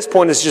 who by this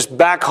point is just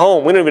back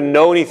home. We don't even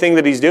know anything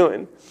that he's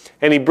doing.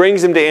 And he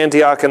brings him to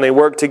Antioch, and they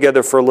work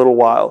together for a little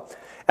while.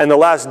 And the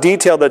last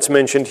detail that's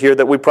mentioned here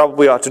that we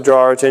probably ought to draw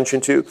our attention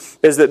to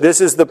is that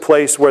this is the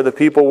place where the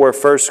people were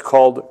first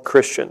called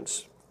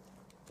Christians.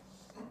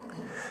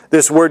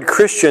 This word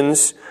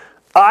Christians,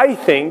 I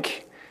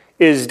think,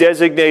 is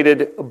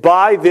designated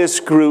by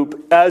this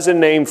group as a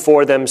name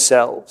for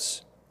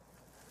themselves.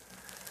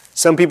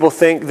 Some people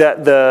think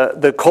that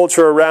the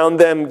culture around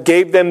them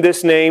gave them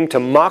this name to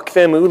mock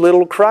them, ooh,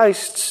 little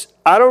Christs.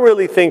 I don't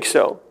really think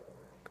so.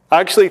 I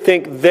actually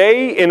think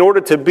they, in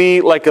order to be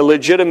like a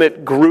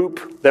legitimate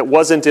group that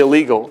wasn't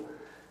illegal,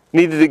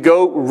 needed to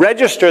go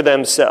register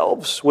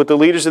themselves with the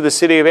leaders of the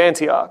city of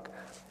Antioch.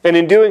 And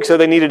in doing so,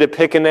 they needed to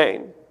pick a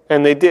name.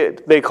 And they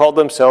did. They called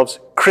themselves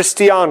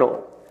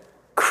Christiano,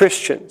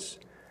 Christians.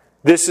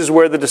 This is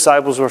where the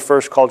disciples were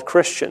first called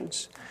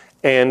Christians.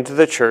 And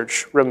the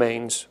church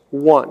remains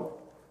one.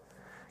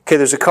 Okay,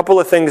 there's a couple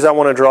of things I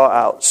want to draw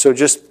out. So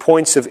just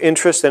points of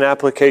interest and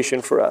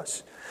application for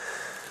us.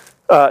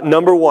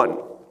 Number one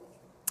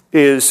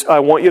is I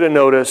want you to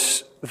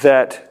notice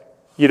that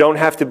you don't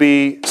have to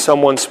be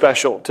someone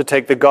special to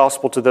take the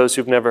gospel to those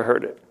who've never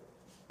heard it.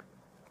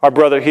 Our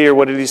brother here,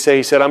 what did he say?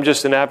 He said, I'm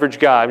just an average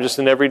guy. I'm just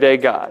an everyday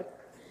guy.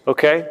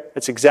 Okay?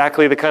 That's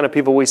exactly the kind of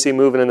people we see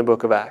moving in the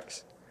book of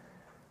Acts.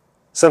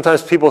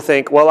 Sometimes people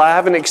think, well, I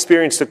haven't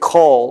experienced a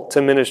call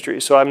to ministry,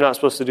 so I'm not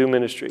supposed to do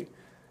ministry.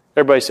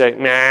 Everybody say,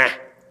 nah,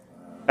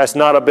 that's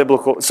not a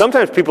biblical.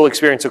 Sometimes people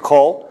experience a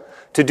call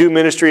to do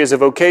ministry as a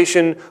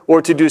vocation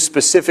or to do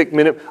specific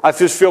ministry. I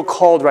just feel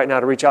called right now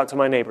to reach out to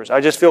my neighbors. I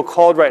just feel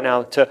called right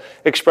now to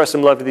express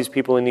some love to these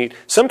people in need.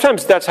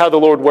 Sometimes that's how the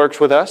Lord works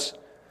with us.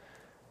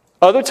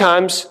 Other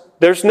times,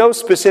 there's no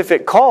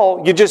specific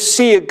call. You just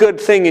see a good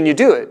thing and you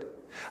do it.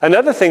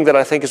 Another thing that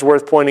I think is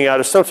worth pointing out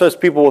is sometimes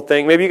people will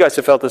think, maybe you guys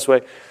have felt this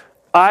way,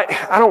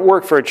 I don't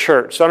work for a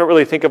church, so I don't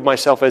really think of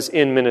myself as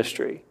in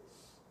ministry.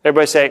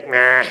 Everybody say,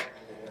 nah.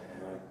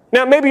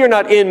 Now, maybe you're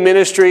not in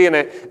ministry in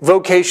a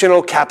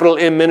vocational, capital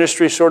M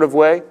ministry sort of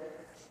way,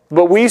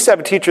 but we used to have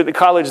a teacher at the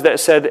college that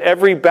said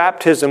every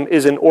baptism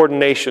is an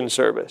ordination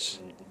service.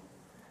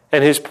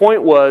 And his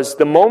point was,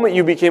 the moment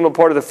you became a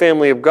part of the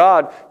family of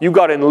God, you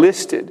got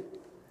enlisted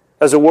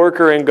as a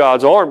worker in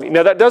God's army.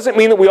 Now, that doesn't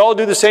mean that we all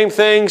do the same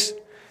things.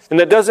 And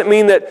that doesn't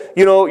mean that,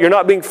 you're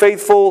not being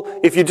faithful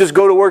if you just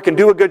go to work and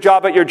do a good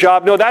job at your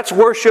job. No, that's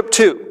worship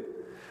too.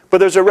 But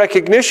there's a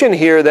recognition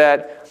here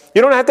that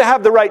you don't have to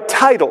have the right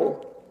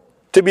title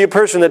to be a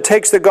person that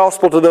takes the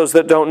gospel to those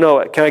that don't know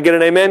it. Can I get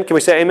an amen? Can we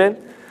say amen?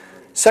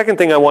 Second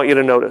thing I want you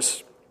to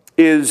notice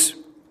is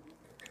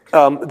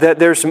that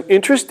there's some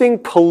interesting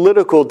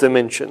political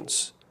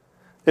dimensions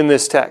in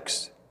this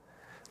text.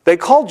 They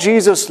call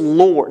Jesus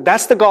Lord.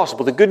 That's the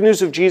gospel. The good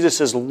news of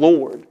Jesus is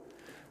Lord.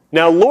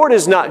 Now, Lord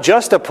is not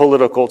just a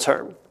political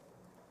term.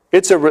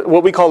 It's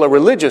what we call a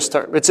religious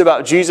term. It's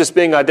about Jesus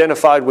being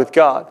identified with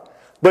God.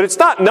 But it's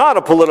not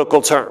a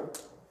political term.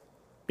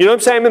 You know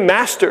what I'm saying? I'm a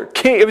master,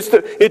 king.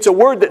 It's a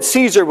word that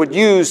Caesar would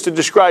use to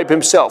describe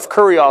himself.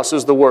 Kurios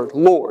is the word,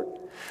 Lord.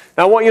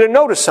 Now I want you to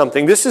notice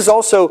something. This is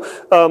also,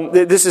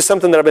 this is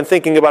something that I've been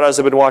thinking about as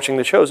I've been watching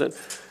The Chosen.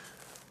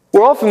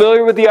 We're all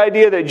familiar with the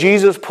idea that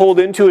Jesus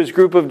pulled into his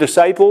group of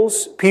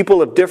disciples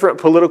people of different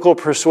political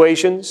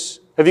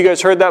persuasions. Have you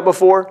guys heard that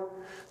before?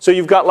 So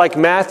you've got like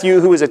Matthew,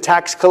 who was a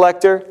tax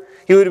collector.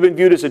 He would have been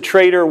viewed as a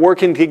traitor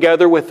working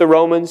together with the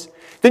Romans.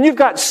 Then you've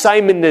got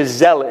Simon the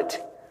Zealot.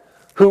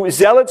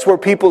 Zealots were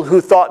people who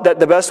thought that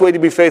the best way to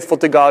be faithful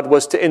to God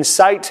was to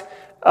incite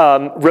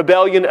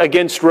rebellion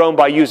against Rome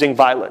by using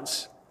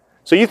violence.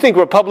 So you think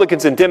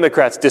Republicans and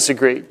Democrats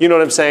disagree. You know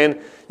what I'm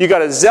saying? You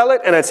got a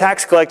zealot and a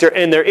tax collector,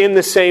 and they're in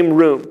the same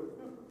room.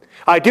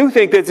 I do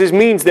think that this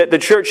means that the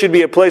church should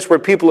be a place where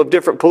people of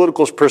different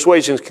political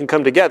persuasions can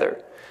come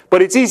together.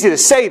 But it's easy to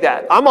say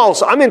that.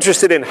 I'm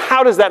interested in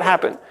how does that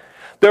happen?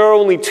 There are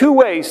only two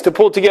ways to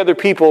pull together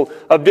people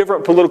of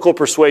different political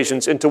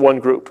persuasions into one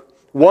group.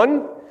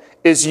 One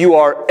is you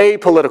are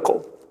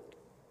apolitical.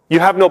 You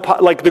have no,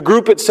 like the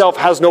group itself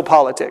has no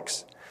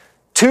politics.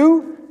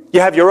 Two, you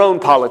have your own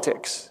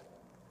politics.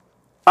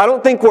 I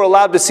don't think we're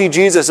allowed to see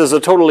Jesus as a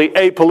totally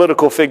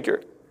apolitical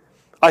figure.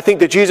 I think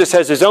that Jesus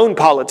has his own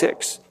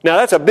politics. Now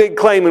that's a big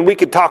claim and we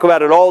could talk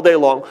about it all day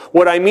long.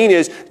 What I mean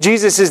is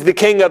Jesus is the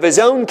king of his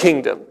own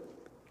kingdom.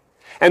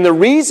 And the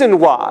reason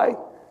why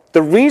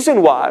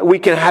we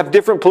can have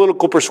different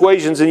political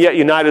persuasions and yet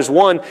unite as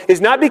one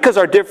is not because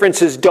our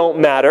differences don't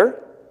matter.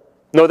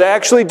 No, they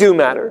actually do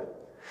matter.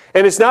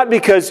 And it's not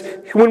because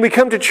when we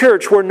come to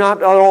church, we're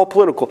not all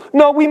political.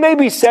 No, we may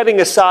be setting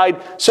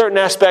aside certain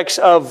aspects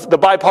of the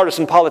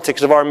bipartisan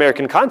politics of our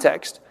American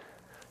context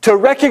to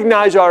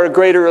recognize our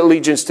greater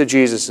allegiance to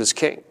Jesus as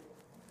King.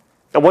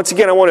 And once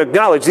again, I want to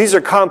acknowledge these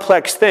are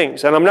complex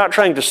things, and I'm not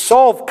trying to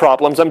solve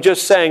problems. I'm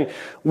just saying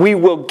we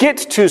will get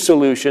to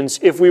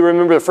solutions if we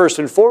remember first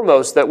and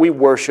foremost that we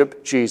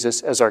worship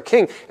Jesus as our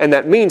King. And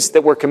that means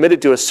that we're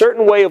committed to a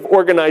certain way of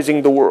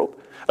organizing the world.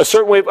 A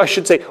certain way of,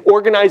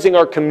 organizing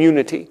our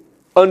community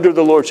under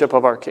the lordship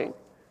of our King.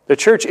 The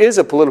church is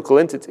a political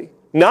entity.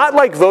 Not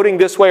like voting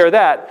this way or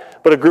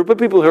that, but a group of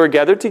people who are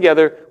gathered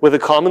together with a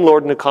common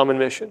Lord and a common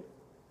mission.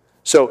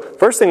 So,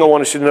 first thing I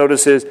want us to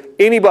notice is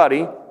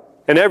anybody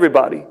and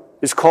everybody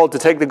is called to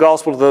take the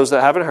gospel to those that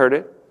haven't heard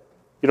it.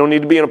 You don't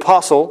need to be an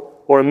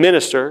apostle or a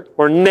minister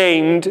or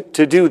named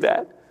to do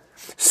that.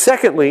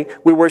 Secondly,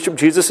 we worship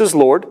Jesus as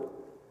Lord.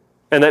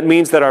 And that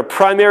means that our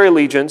primary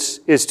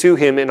allegiance is to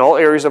him in all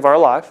areas of our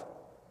life.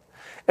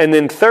 And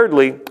then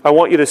thirdly, I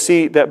want you to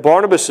see that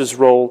Barnabas'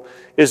 role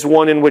is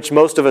one in which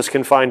most of us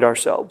can find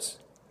ourselves.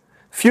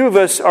 Few of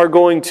us are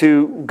going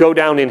to go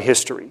down in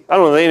history. I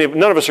don't know,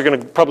 none of us are going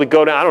to probably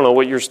go down, I don't know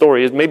what your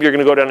story is. Maybe you're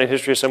going to go down in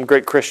history as some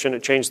great Christian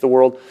that changed the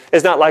world.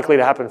 It's not likely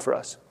to happen for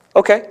us.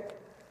 Okay.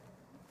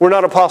 We're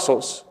not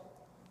apostles.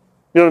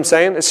 You know what I'm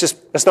saying?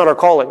 It's not our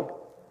calling.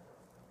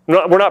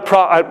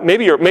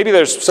 Maybe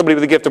there's somebody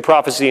with a gift of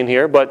prophecy in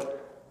here,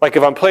 but like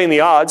if I'm playing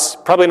the odds,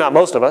 probably not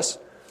most of us.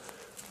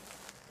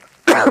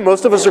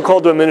 Most of us are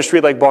called to a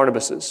ministry like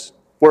Barnabas's,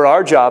 where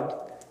our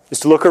job is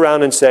to look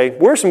around and say,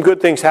 where are some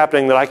good things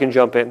happening that I can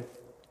jump in?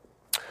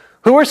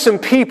 Who are some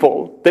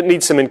people that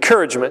need some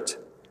encouragement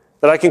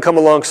that I can come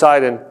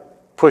alongside and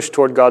push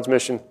toward God's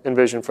mission and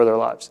vision for their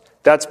lives?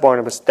 That's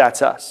Barnabas.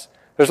 That's us.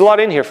 There's a lot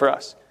in here for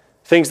us.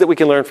 Things that we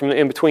can learn from the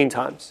in-between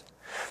times.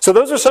 So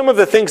those are some of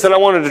the things that I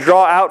wanted to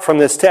draw out from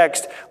this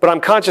text, but I'm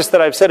conscious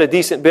that I've said a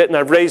decent bit and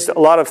I've raised a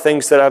lot of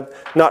things that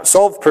I've not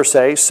solved per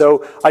se.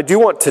 So I do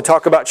want to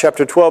talk about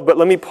chapter 12, but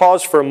let me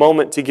pause for a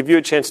moment to give you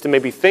a chance to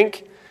maybe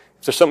think.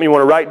 If there's something you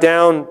want to write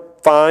down,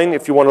 fine.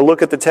 If you want to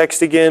look at the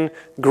text again,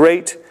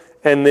 great.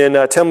 And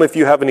then tell me if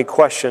you have any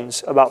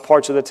questions about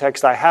parts of the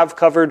text I have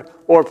covered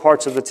or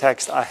parts of the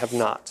text I have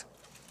not.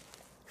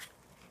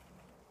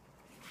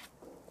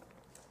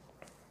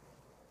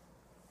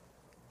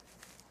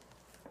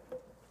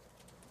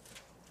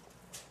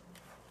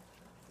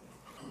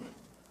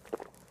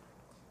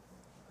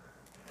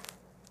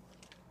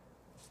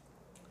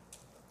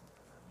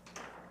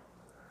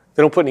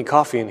 They don't put any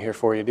coffee in here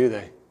for you, do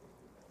they?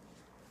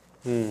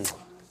 That's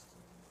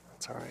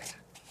all right.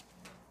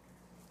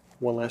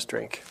 One last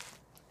drink.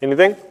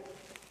 Anything?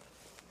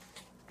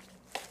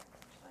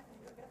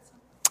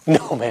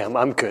 No, ma'am,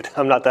 I'm good.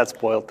 I'm not that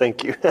spoiled.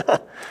 Thank you.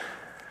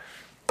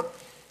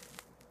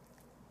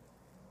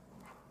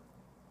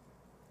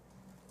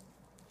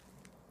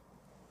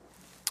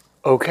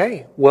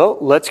 Okay, well,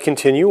 let's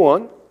continue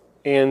on.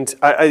 And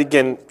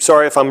again,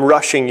 sorry if I'm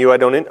rushing you. I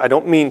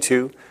don't mean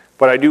to.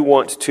 But I do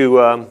want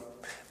to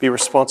be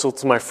responsible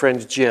to my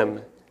friend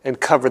Jim and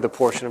cover the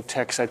portion of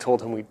text I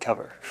told him we'd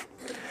cover.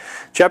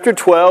 Chapter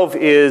 12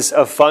 is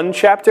a fun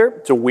chapter.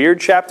 It's a weird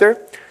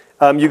chapter.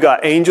 You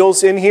got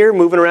angels in here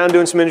moving around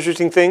doing some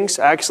interesting things.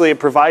 Actually,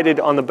 provided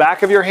on the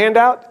back of your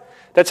handout.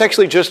 That's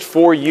actually just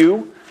for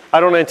you. I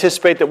don't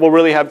anticipate that we'll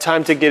really have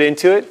time to get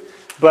into it.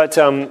 But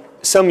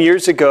some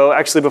years ago,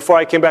 actually before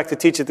I came back to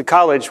teach at the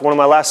college, one of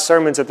my last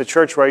sermons at the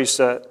church where I used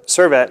to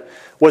serve at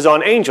was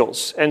on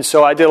angels. And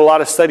so I did a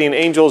lot of study in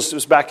angels. It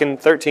was back in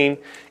 13.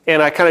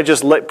 And I kind of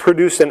just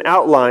produced an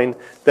outline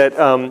that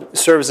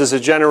serves as a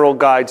general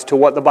guide to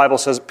what the Bible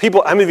says.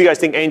 People, how many of you guys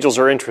think angels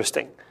are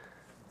interesting?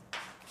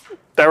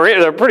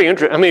 They're pretty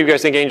interesting. How many of you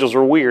guys think angels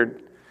are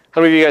weird?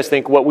 How many of you guys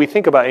think what we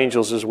think about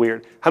angels is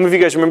weird? How many of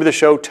you guys remember the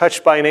show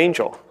Touched by an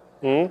Angel?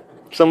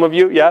 Some of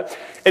you, yeah?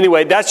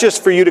 Anyway, that's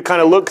just for you to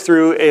kind of look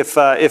through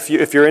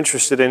if you're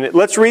interested in it.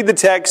 Let's read the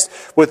text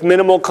with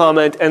minimal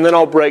comment, and then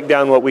I'll break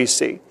down what we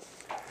see.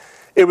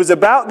 It was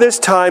about this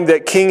time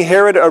that King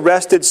Herod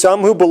arrested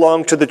some who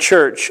belonged to the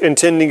church,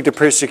 intending to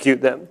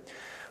persecute them.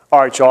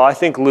 All right, y'all, I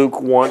think Luke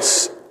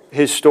wants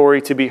his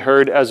story to be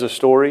heard as a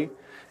story.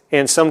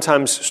 And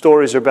sometimes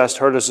stories are best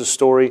heard as a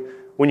story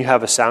when you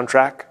have a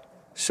soundtrack.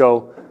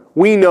 So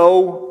we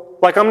know,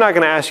 like I'm not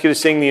going to ask you to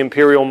sing the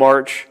Imperial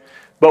March,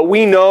 but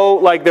we know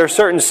like there are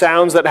certain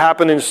sounds that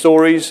happen in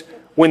stories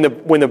when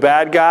the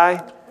bad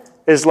guy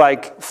is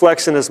like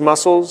flexing his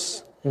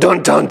muscles.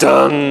 Dun dun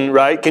dun,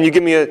 right? Can you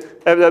give me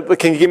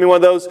one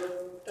of those?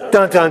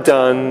 Dun dun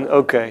dun.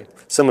 Okay.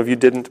 Some of you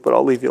didn't, but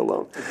I'll leave you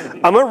alone.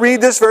 I'm going to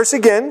read this verse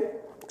again.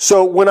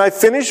 So when I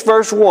finish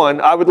verse 1,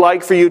 I would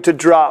like for you to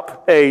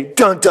drop a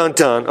dun dun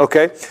dun,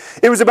 okay?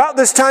 It was about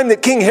this time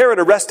that King Herod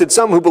arrested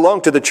some who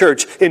belonged to the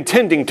church,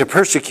 intending to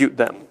persecute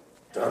them.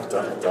 Dun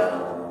dun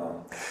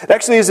dun. It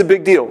actually is a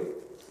big deal.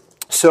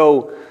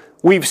 So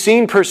we've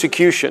seen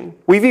persecution.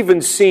 We've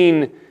even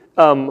seen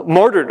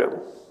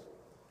martyrdom.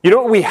 You know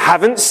what we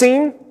haven't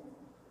seen?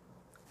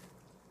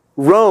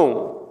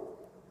 Rome.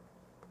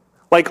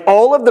 Like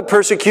all of the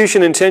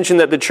persecution and tension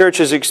that the church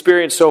has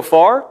experienced so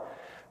far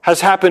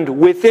has happened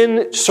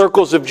within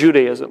circles of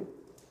Judaism.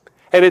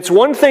 And it's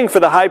one thing for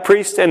the high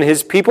priest and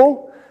his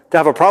people to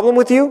have a problem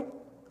with you.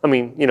 I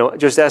mean,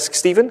 just ask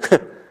Stephen.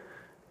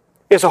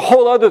 It's a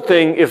whole other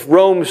thing if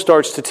Rome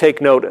starts to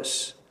take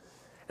notice.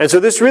 And so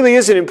this really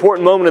is an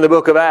important moment in the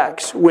book of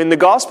Acts, when the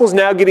gospel's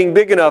now getting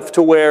big enough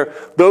to where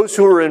those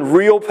who are in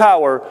real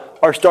power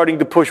are starting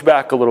to push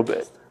back a little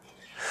bit.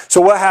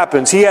 So what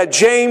happens? He had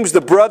James,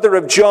 the brother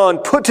of John,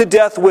 put to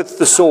death with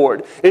the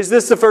sword. Is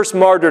this the first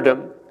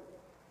martyrdom?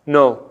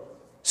 No.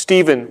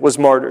 Stephen was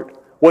martyred.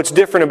 What's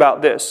different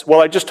about this? Well,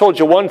 I just told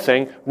you one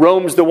thing.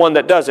 Rome's the one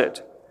that does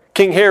it.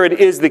 King Herod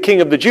is the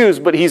king of the Jews,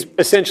 but he's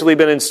essentially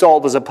been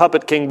installed as a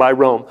puppet king by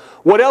Rome.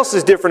 What else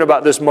is different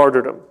about this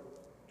martyrdom?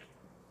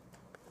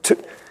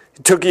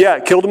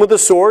 Killed him with a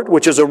sword,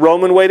 which is a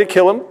Roman way to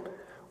kill him.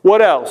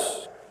 What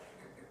else?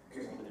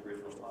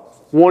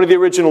 One of the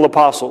original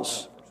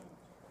apostles.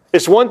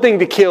 It's one thing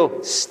to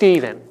kill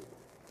Stephen.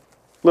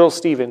 Little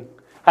Stephen.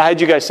 I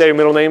had you guys say your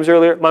middle names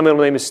earlier. My middle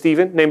name is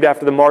Stephen, named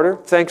after the martyr.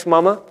 Thanks,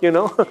 Mama. Don't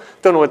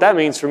know what that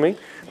means for me.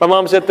 My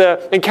mom's at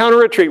the Encounter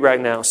Retreat right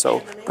now,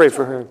 so pray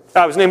for her.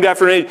 I was named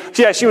after an angel.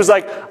 Yeah, she was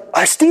like,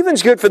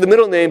 Stephen's good for the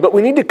middle name, but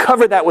we need to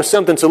cover that with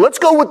something. So let's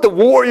go with the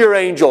warrior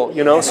angel,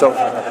 So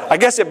I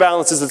guess it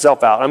balances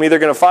itself out. I'm either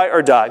going to fight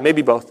or die,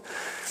 maybe both.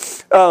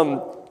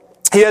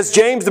 He has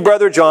James, the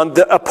brother of John,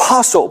 the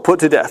apostle, put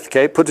to death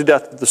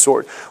with the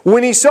sword.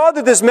 When he saw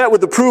that this met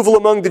with approval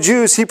among the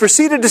Jews, he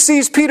proceeded to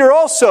seize Peter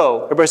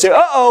also. Everybody say,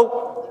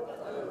 uh-oh.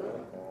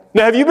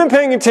 Now, have you been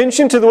paying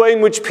attention to the way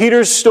in which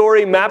Peter's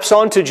story maps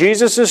onto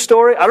Jesus'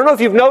 story? I don't know if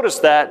you've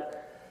noticed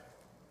that.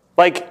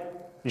 Like,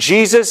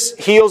 Jesus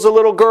heals a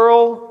little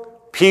girl.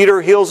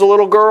 Peter heals a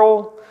little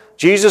girl.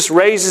 Jesus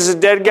raises a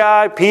dead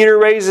guy. Peter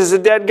raises a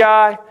dead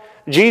guy.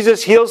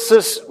 Jesus heals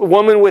this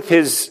woman with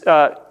his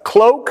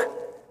cloak.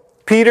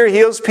 Peter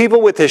heals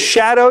people with his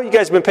shadow. You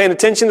guys have been paying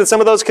attention to some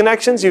of those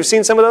connections? You've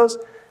seen some of those?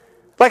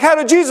 Like, how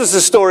did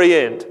Jesus' story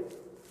end?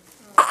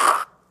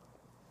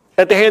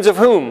 At the hands of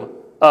whom?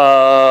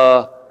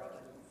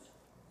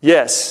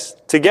 Yes,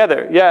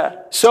 together,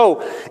 yeah.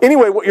 So,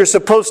 anyway, what you're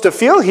supposed to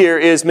feel here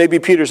is maybe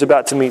Peter's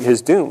about to meet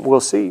his doom.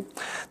 We'll see.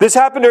 This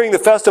happened during the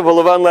festival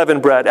of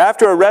unleavened bread.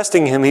 After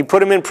arresting him, he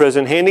put him in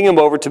prison, handing him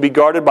over to be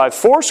guarded by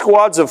 4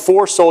 squads of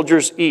 4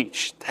 soldiers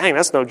each. Dang,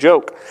 that's no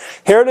joke.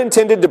 Herod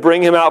intended to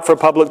bring him out for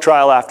public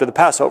trial after the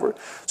Passover.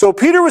 So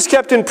Peter was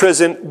kept in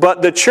prison,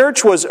 but the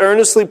church was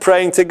earnestly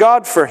praying to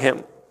God for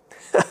him.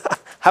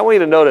 I want you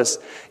to notice,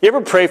 you ever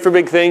pray for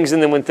big things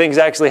and then when things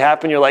actually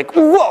happen, you're like,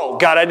 whoa,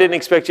 God, I didn't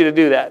expect you to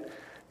do that.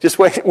 Just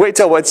wait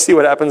till let's see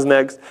what happens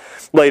next.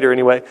 Later,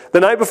 anyway. The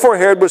night before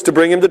Herod was to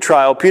bring him to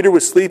trial, Peter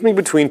was sleeping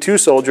between 2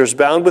 soldiers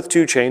bound with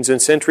 2 chains, and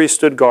sentries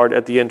stood guard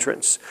at the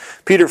entrance.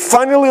 Peter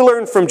finally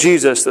learned from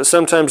Jesus that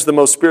sometimes the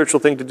most spiritual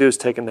thing to do is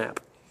take a nap.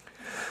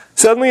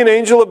 Suddenly an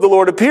angel of the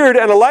Lord appeared,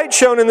 and a light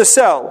shone in the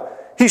cell.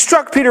 He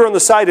struck Peter on the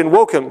side and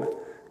woke him.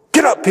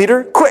 "Get up,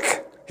 Peter,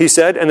 quick," he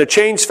said, and the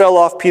chains fell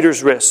off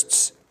Peter's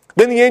wrists.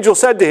 Then the angel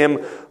said to him,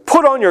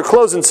 "Put on your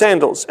clothes and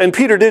sandals." And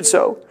Peter did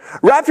so.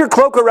 "Wrap your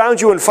cloak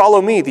around you and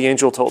follow me," the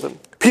angel told him.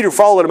 Peter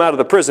followed him out of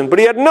the prison, but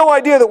he had no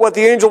idea that what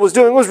the angel was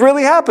doing was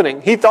really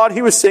happening. He thought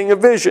he was seeing a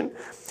vision.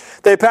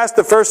 They passed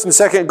the first and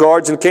second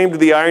guards and came to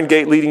the iron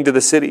gate leading to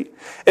the city.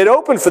 It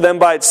opened for them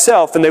by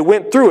itself, and they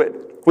went through it.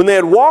 When they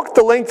had walked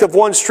the length of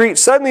one street,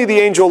 suddenly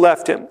the angel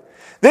left him.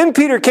 Then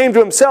Peter came to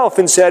himself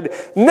and said,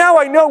 "Now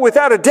I know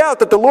without a doubt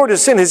that the Lord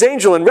has sent his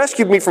angel and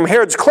rescued me from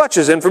Herod's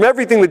clutches and from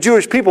everything the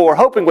Jewish people were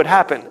hoping would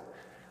happen."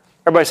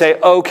 Everybody say,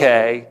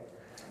 okay.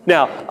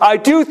 Now, I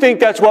do think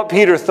that's what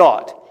Peter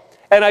thought.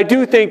 And I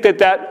do think that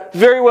that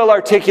very well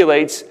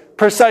articulates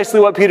precisely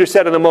what Peter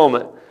said in a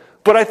moment.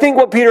 But I think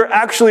what Peter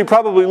actually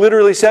probably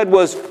literally said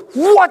was,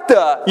 what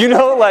the? You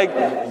know, like,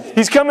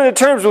 he's coming to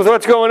terms with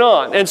what's going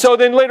on. And so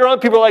then later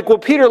on, people are like, well,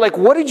 Peter, like,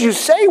 what did you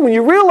say when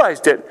you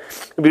realized it?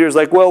 And Peter's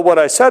like, well, what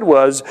I said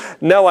was,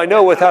 now I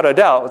know without a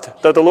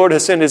doubt that the Lord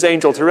has sent his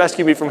angel to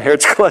rescue me from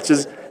Herod's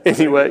clutches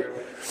anyway.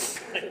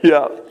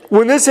 Yeah.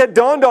 When this had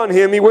dawned on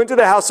him, he went to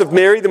the house of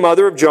Mary, the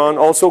mother of John,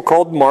 also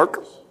called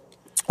Mark,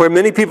 where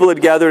many people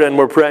had gathered and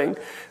were praying.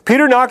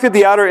 Peter knocked at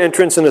the outer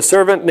entrance, and a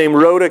servant named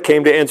Rhoda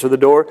came to answer the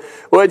door.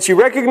 When she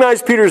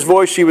recognized Peter's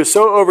voice, she was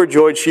so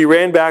overjoyed, she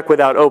ran back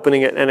without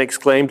opening it and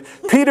exclaimed,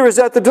 "Peter is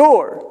at the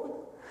door."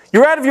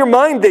 "You're out of your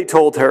mind," they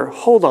told her.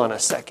 Hold on a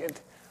second.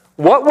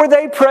 What were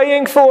they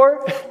praying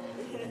for?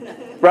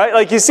 Right?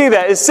 Like, you see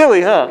that. It's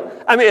silly, huh?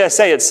 I mean, I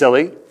say it's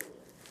silly.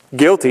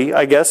 Guilty,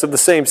 I guess, of the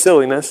same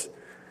silliness.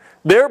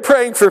 They're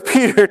praying for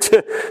Peter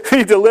to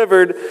be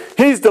delivered.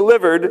 He's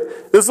delivered.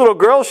 This little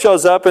girl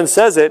shows up and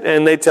says it,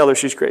 and they tell her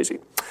she's crazy.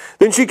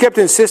 Then she kept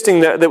insisting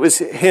that was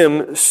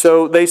him,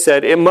 so they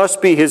said, it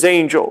must be his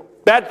angel.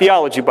 Bad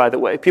theology, by the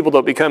way. People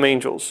don't become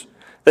angels.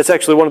 That's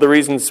actually one of the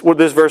reasons,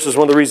 this verse is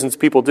one of the reasons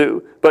people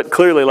do. But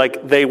clearly,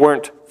 like, they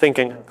weren't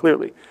thinking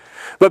clearly.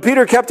 But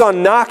Peter kept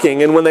on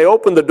knocking, and when they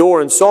opened the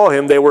door and saw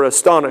him, they were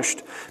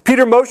astonished.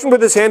 Peter motioned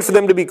with his hand for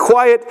them to be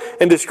quiet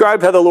and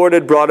described how the Lord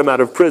had brought him out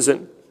of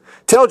prison.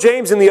 "Tell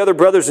James and the other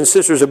brothers and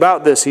sisters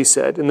about this," he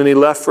said, and then he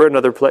left for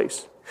another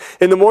place.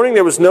 In the morning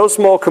there was no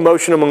small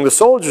commotion among the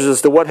soldiers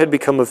as to what had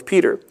become of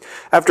Peter.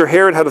 After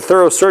Herod had a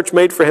thorough search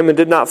made for him and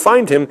did not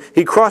find him,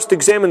 he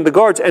cross-examined the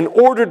guards and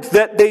ordered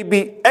that they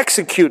be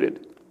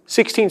executed.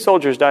 16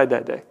 soldiers died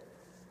that day.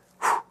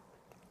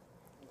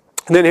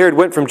 And then Herod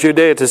went from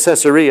Judea to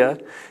Caesarea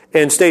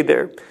and stayed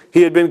there.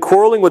 He had been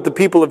quarreling with the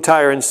people of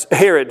Tyre, and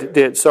Herod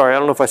did. Sorry, I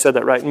don't know if I said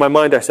that right. In my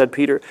mind, I said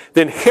Peter.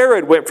 Then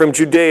Herod went from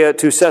Judea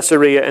to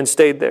Caesarea and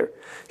stayed there.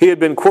 He had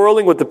been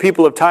quarreling with the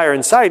people of Tyre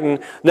and Sidon.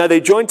 Now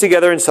they joined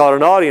together and sought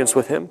an audience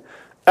with him.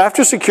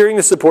 After securing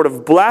the support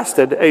of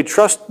Blastus,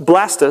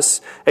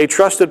 a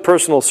trusted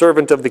personal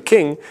servant of the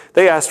king,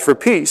 they asked for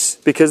peace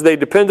because they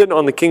depended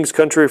on the king's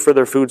country for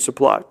their food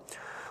supply.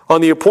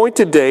 On the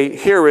appointed day,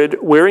 Herod,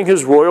 wearing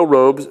his royal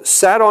robes,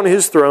 sat on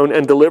his throne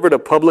and delivered a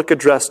public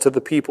address to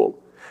the people.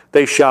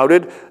 They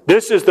shouted,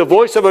 "This is the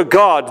voice of a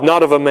God,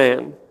 not of a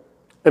man."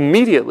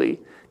 Immediately,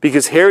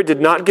 because Herod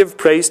did not give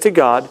praise to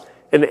God,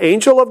 an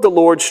angel of the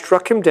Lord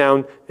struck him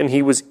down, and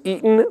he was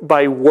eaten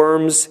by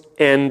worms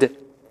and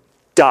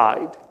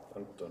died.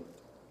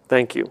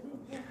 Thank you.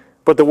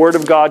 But the word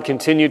of God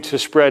continued to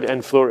spread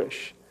and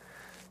flourish.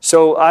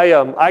 So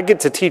I get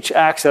to teach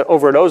Acts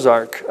over at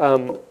Ozark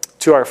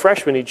to our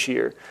freshmen each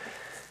year.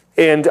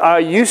 And I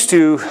used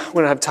to,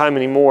 we don't have time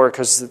anymore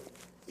because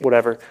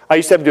whatever. I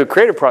used to have to do a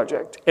creative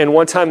project. And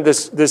one time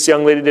this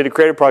young lady did a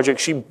creative project.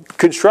 She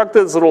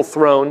constructed this little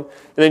throne, and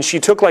then she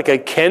took like a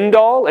Ken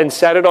doll and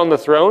sat it on the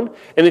throne.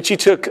 And then she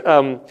took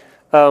the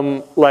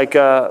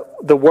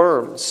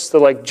worms, the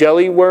like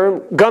gummy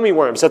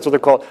worms, that's what they're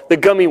called, the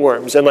gummy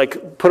worms, and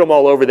like put them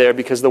all over there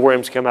because the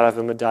worms came out of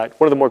them and died.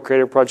 One of the more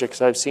creative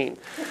projects I've seen.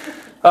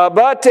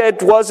 But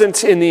it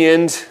wasn't in the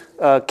end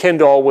Ken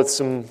doll with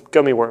some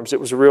gummy worms. It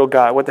was a real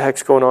guy. What the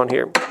heck's going on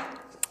here?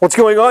 What's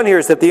going on here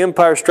is that the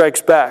empire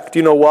strikes back. Do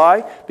you know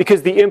why?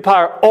 Because the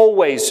empire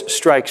always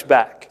strikes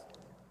back.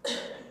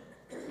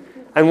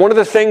 And one of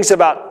the things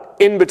about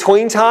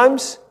in-between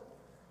times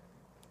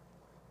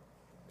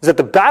is that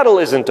the battle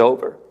isn't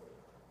over.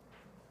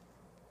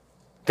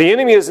 The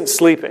enemy isn't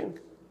sleeping.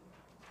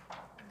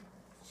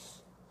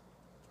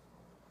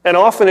 And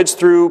often it's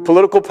through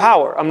political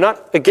power. I'm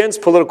not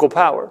against political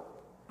power.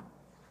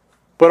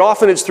 But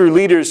often it's through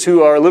leaders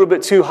who are a little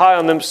bit too high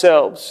on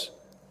themselves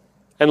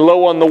and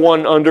low on the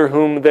one under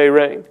whom they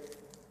reign.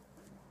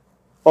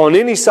 On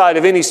any side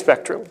of any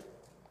spectrum.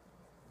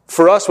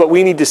 For us, what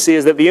we need to see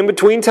is that the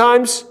in-between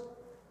times,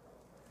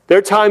 there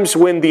are times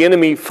when the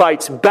enemy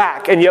fights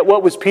back. And yet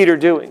what was Peter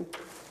doing?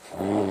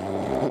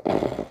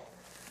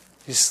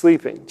 He's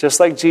sleeping, just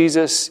like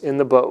Jesus in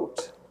the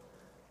boat.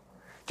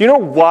 Do you know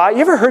why? You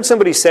ever heard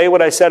somebody say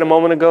what I said a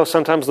moment ago?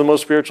 Sometimes the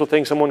most spiritual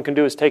thing someone can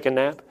do is take a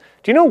nap.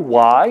 Do you know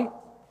why?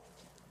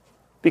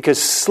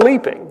 Because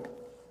sleeping,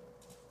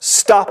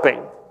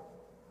 stopping,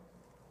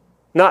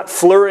 not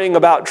flurrying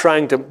about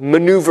trying to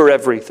maneuver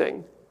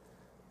everything,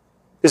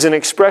 is an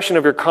expression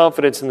of your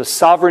confidence in the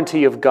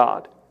sovereignty of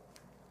God.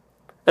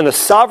 And the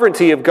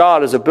sovereignty of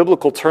God is a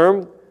biblical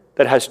term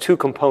that has two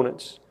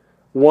components.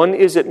 One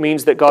is it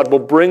means that God will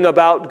bring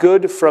about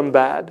good from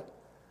bad.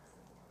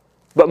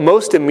 But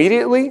most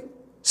immediately,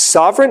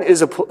 sovereign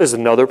is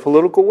another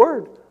political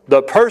word.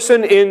 The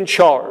person in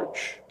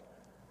charge.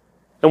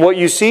 And what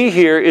you see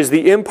here is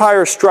the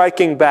empire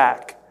striking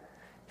back.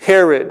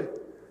 Herod,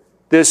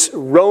 this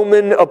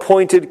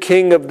Roman-appointed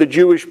king of the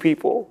Jewish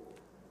people,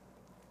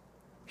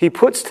 he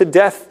puts to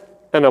death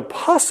an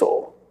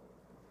apostle,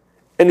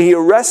 and he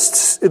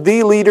arrests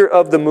the leader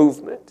of the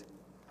movement,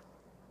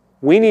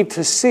 we need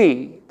to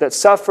see that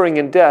suffering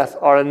and death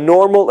are a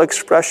normal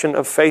expression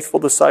of faithful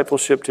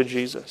discipleship to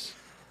Jesus.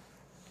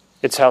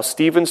 It's how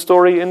Stephen's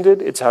story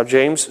ended. It's how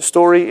James'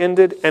 story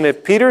ended. And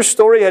if Peter's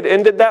story had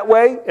ended that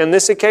way on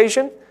this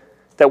occasion,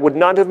 that would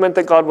not have meant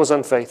that God was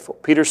unfaithful.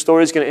 Peter's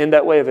story is going to end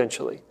that way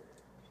eventually.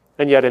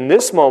 And yet in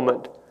this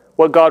moment,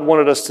 what God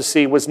wanted us to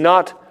see was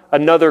not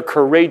another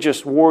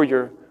courageous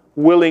warrior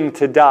willing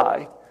to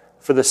die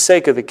for the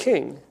sake of the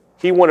king.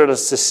 He wanted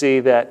us to see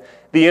that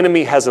the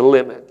enemy has a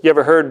limit. You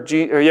ever heard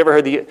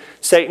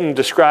Satan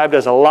described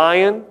as a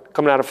lion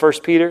coming out of 1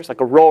 Peter? It's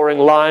like a roaring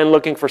lion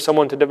looking for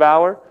someone to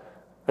devour.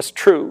 That's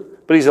true.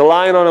 But he's a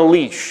lion on a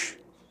leash,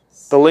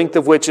 the length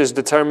of which is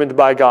determined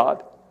by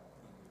God.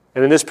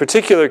 And in this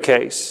particular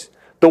case,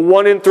 the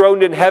one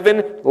enthroned in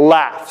heaven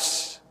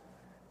laughs.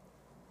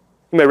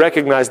 You may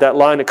recognize that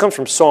line. It comes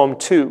from Psalm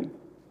 2.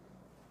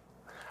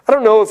 I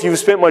don't know if you've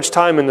spent much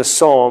time in the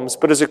Psalms,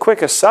 but as a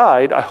quick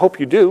aside, I hope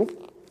you do.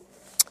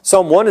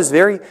 Psalm 1 is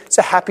it's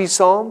a happy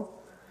psalm.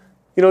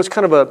 You know, it's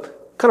kind of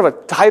a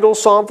title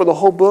psalm for the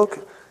whole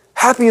book.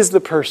 Happy is the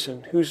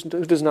person who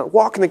does not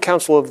walk in the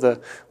counsel of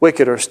the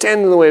wicked, or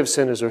stand in the way of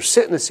sinners, or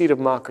sit in the seat of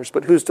mockers,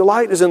 but whose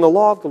delight is in the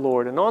law of the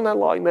Lord, and on that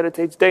law he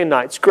meditates day and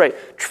night. It's great.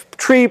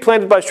 Tree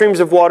planted by streams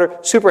of water,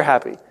 super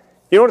happy.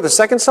 You know what the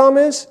second psalm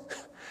is?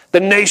 The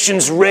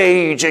nations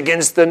rage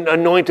against the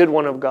anointed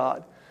one of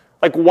God.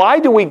 Like, why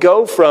do we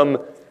go from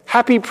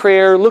happy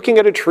prayer, looking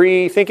at a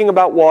tree, thinking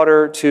about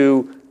water,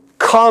 to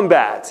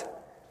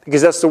combat?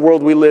 Because that's the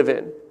world we live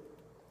in.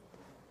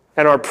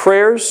 And our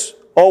prayers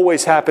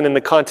always happen in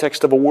the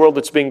context of a world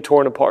that's being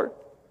torn apart.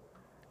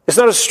 It's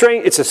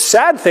a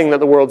sad thing that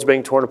the world's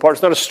being torn apart.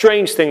 It's not a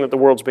strange thing that the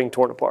world's being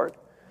torn apart.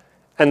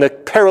 And the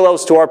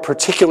parallels to our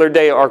particular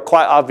day are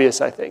quite obvious,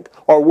 I think.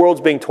 Our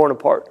world's being torn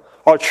apart.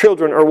 Our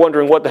children are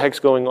wondering what the heck's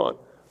going on.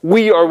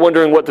 We are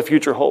wondering what the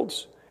future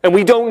holds. And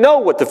we don't know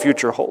what the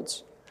future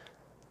holds.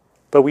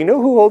 But we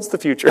know who holds the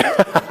future.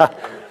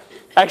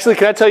 Actually,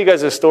 can I tell you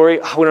guys a story?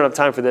 We don't have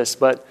time for this,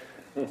 but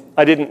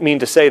I didn't mean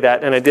to say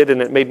that, and I did,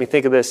 and it made me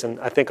think of this, and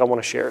I think I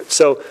want to share it.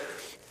 So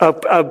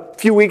a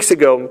few weeks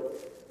ago,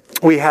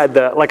 we had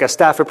a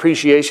staff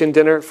appreciation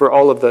dinner for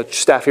all of the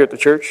staff here at the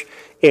church.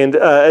 And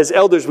as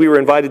elders, we were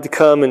invited to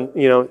come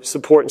and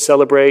support and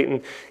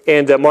celebrate.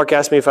 And Mark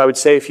asked me if I would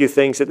say a few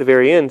things at the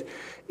very end.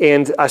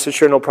 And I said,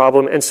 sure, no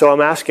problem. And so I'm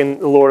asking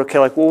the Lord, okay,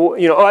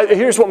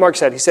 here's what Mark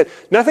said. He said,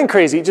 nothing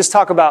crazy, just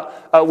talk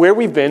about where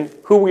we've been,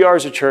 who we are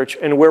as a church,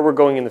 and where we're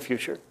going in the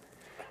future.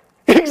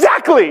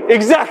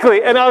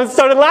 Exactly. And I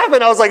started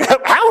laughing. I was like,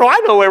 how do I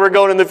know where we're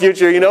going in the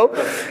future,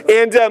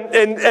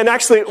 And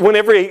actually,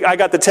 whenever I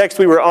got the text,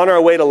 we were on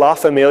our way to La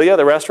Familia,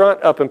 the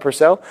restaurant up in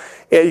Purcell.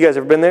 Yeah, you guys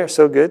ever been there?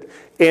 So good.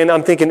 And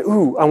I'm thinking,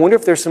 I wonder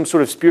if there's some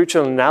sort of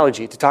spiritual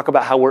analogy to talk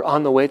about how we're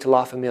on the way to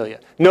La Familia.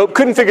 Nope,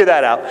 couldn't figure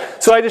that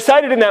out. So I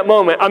decided in that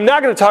moment, I'm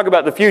not going to talk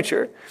about the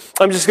future.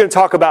 I'm just going to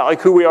talk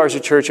about who we are as a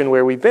church and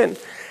where we've been.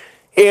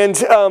 But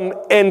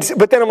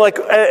then I'm like,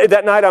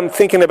 that night I'm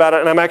thinking about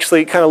it, and I'm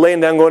actually kind of laying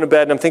down, going to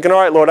bed, and I'm thinking, all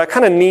right, Lord, I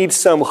kind of need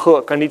some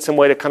hook. I need some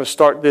way to kind of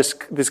start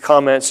these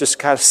comments, just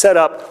kind of set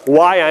up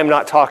why I'm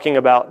not talking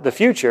about the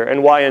future,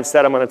 and why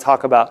instead I'm going to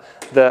talk about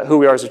who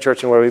we are as a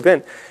church and where we've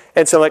been.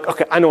 And so I'm like,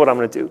 okay, I know what I'm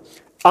going to do.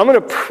 I'm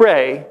going to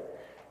pray,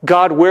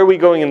 God, where are we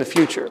going in the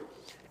future?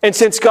 And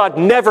since God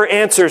never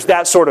answers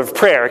that sort of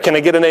prayer, can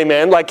I get an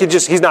amen?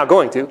 He's not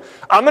going to.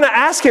 I'm going to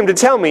ask him to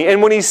tell me,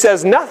 and when he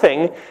says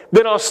nothing,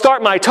 then I'll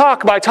start my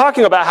talk by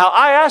talking about how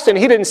I asked and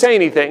he didn't say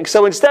anything.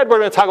 So instead, we're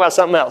going to talk about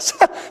something else.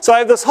 So I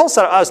have this whole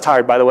set. I was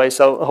tired, by the way,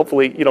 so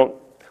hopefully you don't,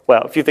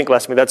 if you think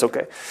less of me, that's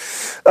okay.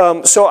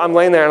 So I'm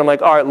laying there and I'm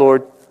like, all right,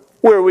 Lord,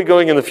 where are we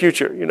going in the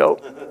future,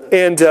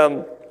 And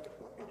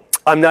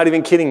I'm not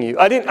even kidding you.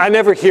 I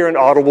never hear an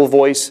audible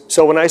voice.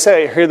 So when I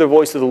say I hear the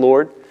voice of the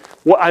Lord,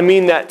 what I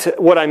mean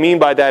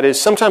by that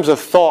is sometimes a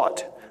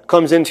thought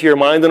comes into your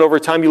mind, and over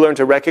time you learn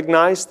to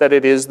recognize that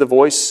it is the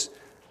voice,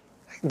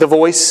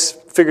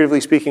 figuratively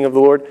speaking, of the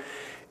Lord.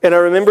 And I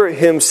remember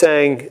him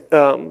saying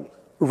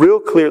real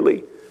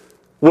clearly,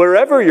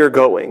 wherever you're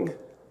going,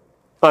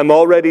 I'm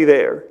already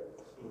there.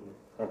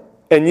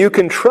 And you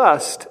can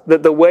trust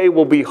that the way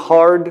will be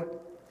hard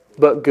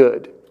but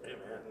good.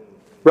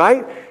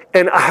 Right?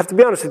 And I have to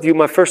be honest with you,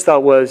 my first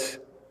thought was,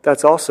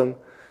 that's awesome.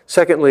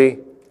 Secondly,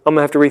 I'm going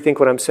to have to rethink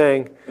what I'm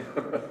saying.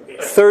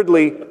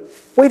 Thirdly,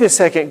 wait a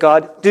second,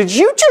 God. Did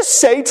you just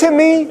say to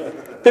me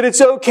that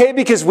it's okay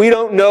because we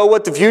don't know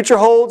what the future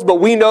holds, but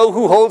we know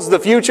who holds the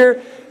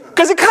future?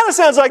 Because it kind of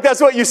sounds like that's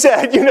what you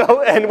said, And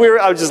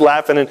I was just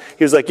laughing, and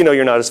he was like,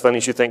 you're not as funny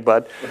as you think,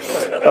 bud.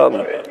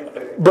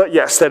 But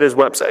yes, that is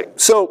what I'm saying.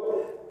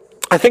 So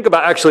I think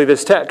about actually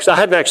this text. I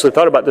hadn't actually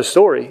thought about this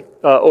story,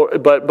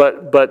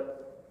 but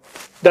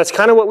that's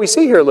kind of what we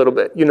see here a little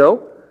bit,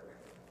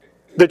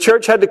 The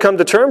church had to come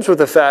to terms with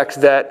the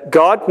fact that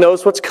God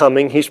knows what's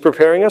coming. He's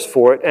preparing us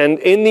for it. And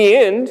in the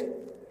end,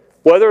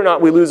 whether or not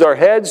we lose our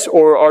heads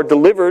or are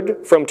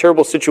delivered from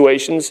terrible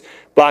situations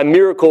by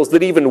miracles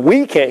that even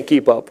we can't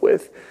keep up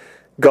with,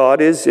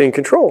 God is in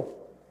control.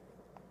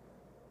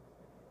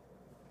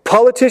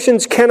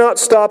 Politicians cannot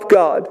stop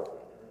God,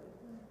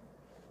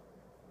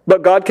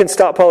 but God can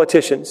stop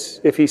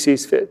politicians if he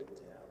sees fit.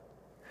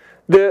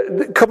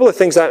 The couple of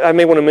things I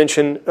may want to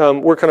mention,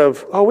 we're kind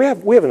of, we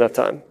have enough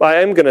time. I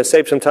am going to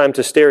save some time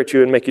to stare at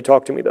you and make you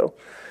talk to me, though.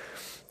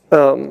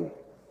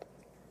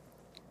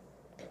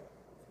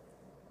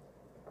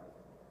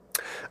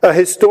 A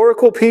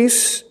historical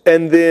piece,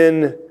 and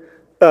then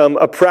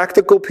a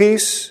practical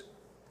piece,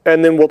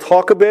 and then we'll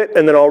talk a bit,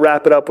 and then I'll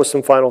wrap it up with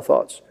some final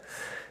thoughts.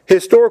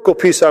 Historical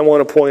piece I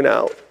want to point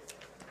out.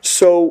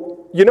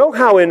 So, you know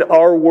how in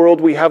our world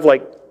we have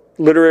like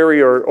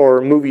literary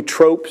or movie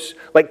tropes,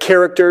 like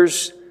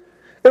characters?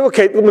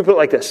 Okay, let me put it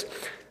like this.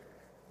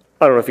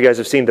 I don't know if you guys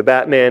have seen The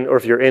Batman or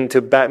if you're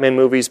into Batman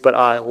movies, but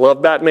I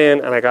love Batman,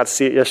 and I got to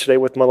see it yesterday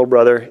with my little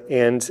brother.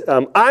 And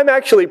I'm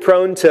actually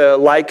prone to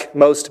like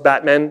most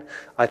Batmen.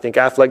 I think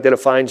Affleck did a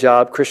fine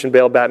job. Christian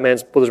Bale,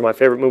 Batman's, those are my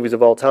favorite movies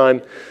of all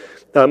time.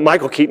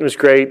 Michael Keaton was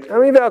great. I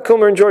mean, Val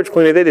Kilmer and George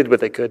Clooney, they did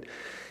what they could.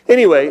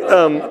 Anyway,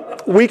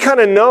 we kind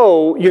of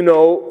know,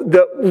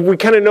 we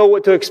kind of know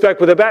what to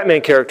expect with a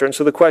Batman character. And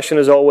so the question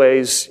is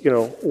always,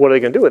 what are they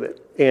going to do with it?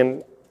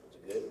 And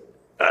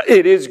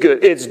it is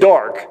good. It's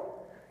dark.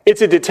 It's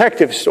a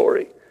detective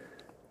story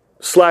 /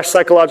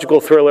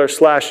 psychological thriller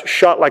 /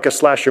 shot like a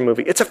slasher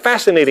movie. It's a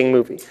fascinating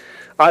movie.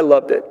 I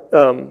loved it.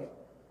 Although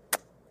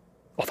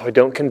I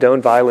don't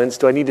condone violence.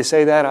 Do I need to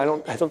say that? I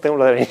don't think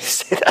I need to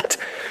say that.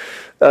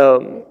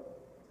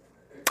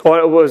 I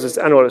know what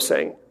I was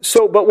saying.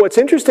 So, but what's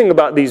interesting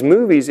about these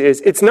movies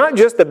is it's not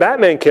just the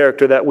Batman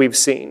character that we've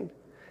seen.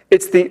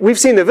 We've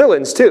seen the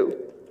villains too.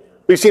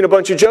 We've seen a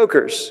bunch of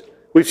Jokers.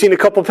 We've seen a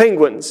couple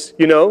Penguins,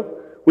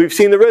 We've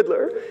seen the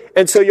Riddler.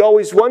 And so you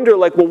always wonder,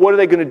 what are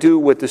they going to do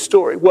with the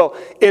story? Well,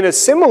 in a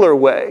similar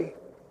way,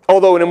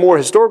 although in a more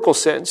historical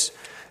sense,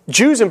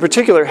 Jews in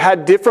particular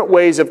had different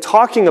ways of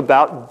talking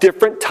about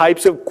different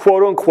types of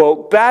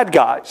quote-unquote bad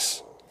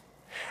guys.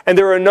 And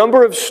there are a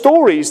number of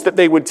stories that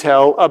they would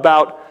tell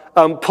about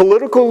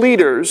political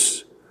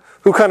leaders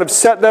who kind of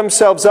set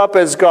themselves up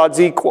as God's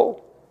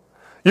equal.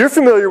 You're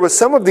familiar with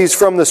some of these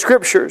from the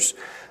Scriptures.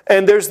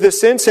 And there's the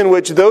sense in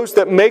which those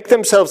that make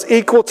themselves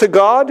equal to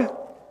God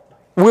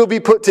will be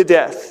put to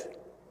death.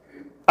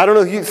 I don't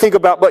know if you think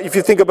about, but if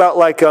you think about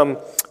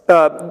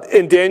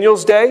in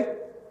Daniel's day,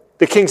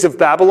 the kings of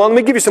Babylon. Let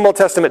me give you some Old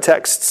Testament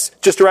texts,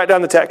 just to write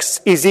down the texts.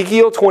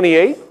 Ezekiel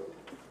 28.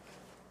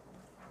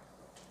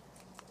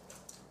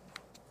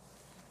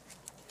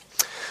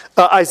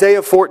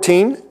 Isaiah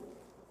 14.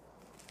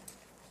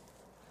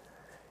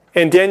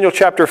 And Daniel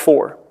chapter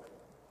 4.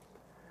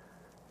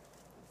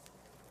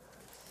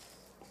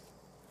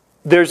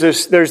 There's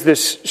this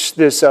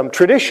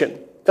tradition.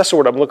 That's the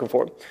word I'm looking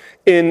for.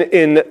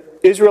 In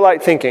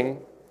Israelite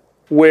thinking,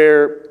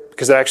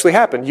 because it actually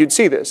happened, you'd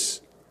see this.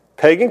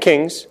 Pagan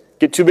kings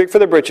get too big for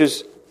their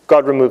britches,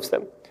 God removes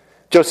them.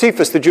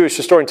 Josephus, the Jewish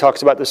historian,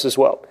 talks about this as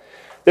well.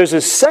 There's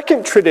a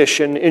second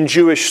tradition in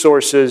Jewish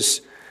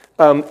sources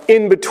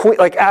in between,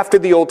 after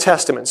the Old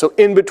Testament, so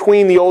in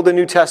between the Old and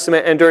New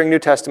Testament and during New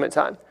Testament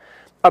time,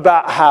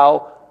 about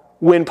how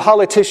when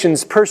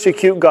politicians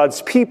persecute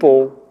God's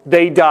people,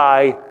 they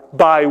die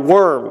by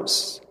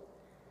worms.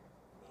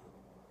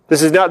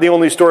 This is not the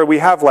only story we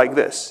have like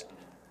this.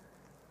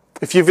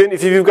 If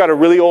you've got a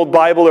really old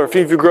Bible, or if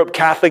you grew up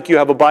Catholic, you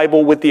have a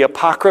Bible with the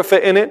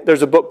Apocrypha in it.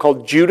 There's a book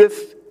called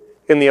Judith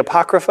in the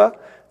Apocrypha.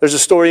 There's a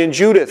story in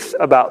Judith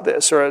about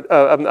this, or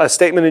a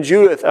statement in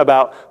Judith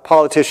about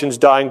politicians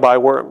dying by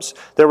worms.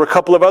 There were a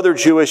couple of other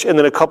Jewish and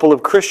then a couple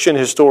of Christian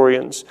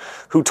historians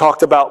who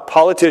talked about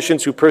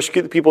politicians who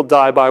persecute the people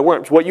die by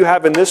worms. What you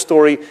have in this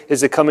story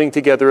is a coming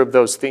together of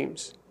those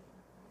themes.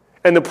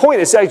 And the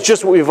point is that's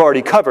just what we've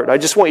already covered. I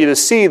just want you to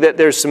see that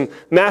there's some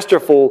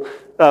masterful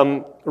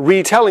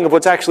retelling of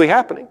what's actually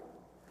happening.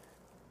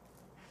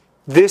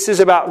 This is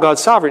about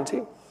God's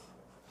sovereignty.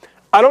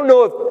 I don't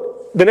know if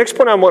the next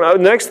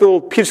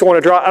little piece I want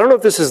to draw, I don't know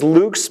if this is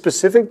Luke's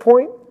specific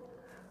point,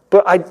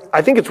 but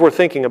I think it's worth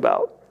thinking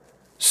about.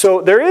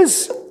 So there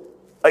is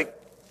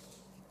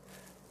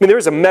there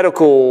is a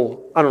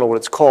medical, I don't know what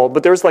it's called,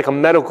 but there's a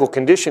medical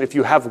condition. If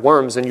you have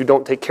worms and you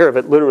don't take care of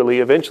it, literally,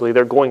 eventually,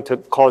 they're going to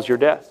cause your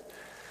death.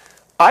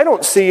 I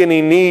don't see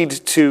any need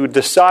to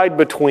decide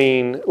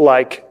between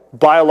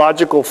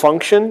biological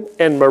function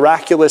and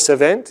miraculous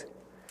event.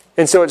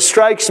 And so it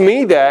strikes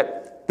me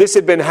that this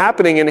had been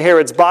happening in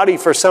Herod's body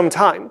for some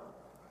time.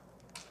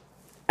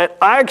 And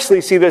I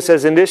actually see this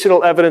as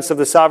additional evidence of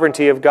the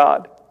sovereignty of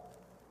God.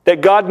 That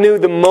God knew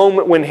the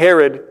moment when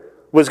Herod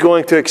was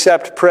going to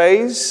accept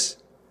praise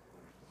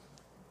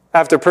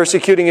after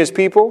persecuting his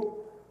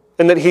people,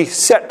 and that he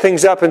set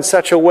things up in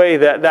such a way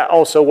that that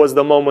also was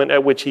the moment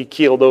at which he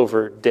keeled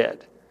over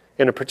dead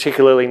in a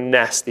particularly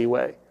nasty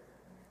way.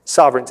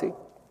 Sovereignty.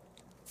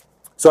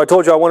 So I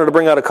told you I wanted to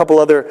bring out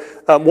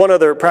one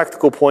other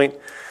practical point.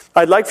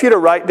 I'd like for you to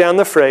write down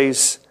the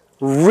phrase,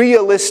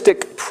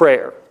 realistic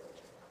prayer.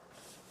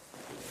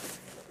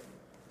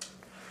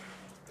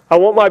 I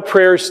want my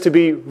prayers to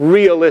be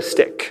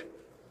realistic.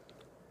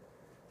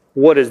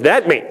 What does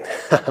that mean?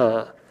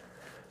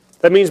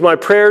 That means my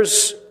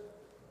prayers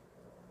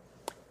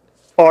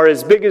are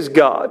as big as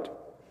God.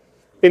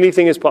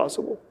 Anything is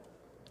possible.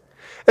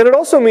 And it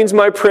also means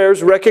my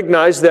prayers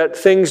recognize that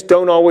things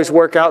don't always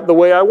work out the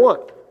way I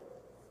want.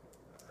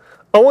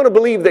 I want to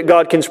believe that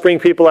God can spring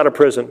people out of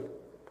prison,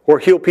 or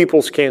heal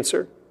people's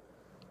cancer,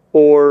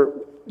 or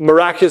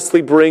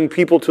miraculously bring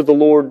people to the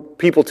Lord,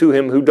 people to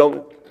Him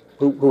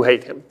who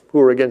hate Him,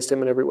 who are against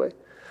Him in every way.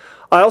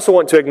 I also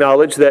want to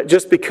acknowledge that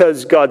just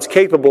because God's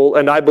capable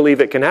and I believe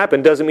it can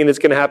happen doesn't mean it's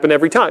going to happen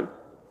every time.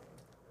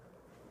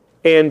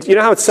 And you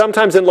know how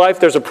sometimes in life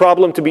there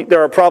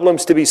are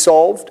problems to be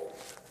solved,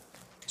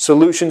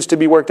 solutions to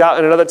be worked out,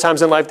 and at other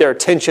times in life there are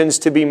tensions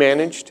to be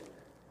managed.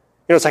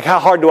 You know, it's like, how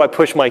hard do I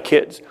push my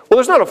kids? Well,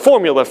 there's not a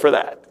formula for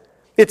that.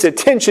 It's a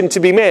tension to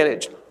be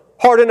managed.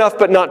 Hard enough,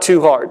 but not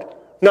too hard.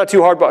 Not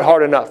too hard, but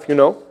hard enough, you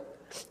know?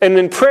 And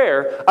in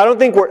prayer, I don't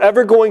think we're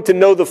ever going to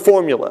know the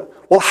formula.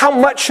 Well, how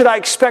much should I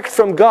expect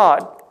from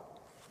God?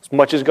 As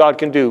much as God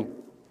can do.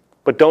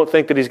 But don't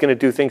think that He's going to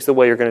do things the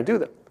way you're going to do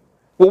them.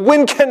 Well,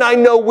 when can I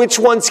know which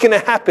one's going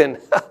to happen?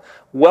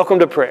 Welcome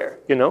to prayer,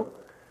 you know?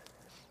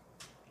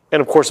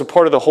 And of course, a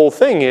part of the whole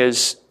thing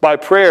is, by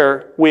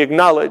prayer, we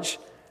acknowledge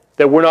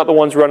that we're not the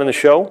ones running the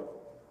show,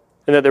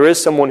 and that there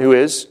is someone who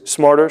is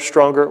smarter,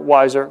 stronger,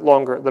 wiser,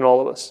 longer than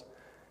all of us.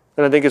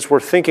 And I think it's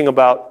worth thinking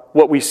about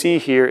what we see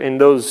here in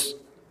those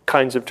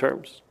kinds of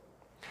terms.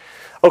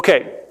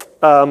 Okay,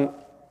 I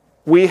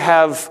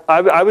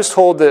was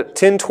told that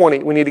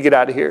 10:20 we need to get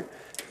out of here.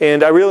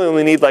 And I really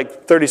only need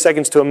like 30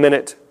 seconds to a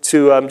minute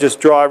to just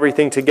draw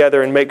everything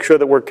together and make sure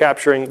that we're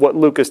capturing what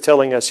Luke is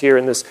telling us here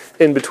in this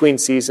in-between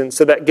season.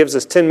 So that gives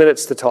us 10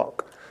 minutes to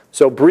talk.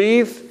 So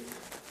breathe,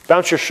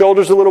 bounce your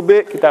shoulders a little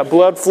bit, get that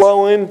blood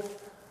flowing.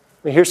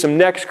 We hear some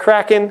necks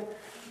cracking.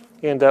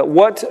 And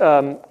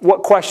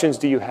what questions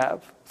do you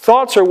have?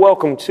 Thoughts are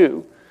welcome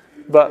too,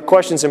 but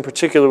questions in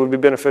particular would be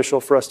beneficial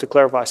for us to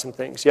clarify some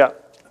things. Yeah.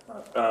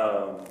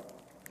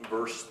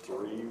 Verse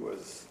 3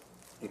 was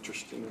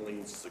interestingly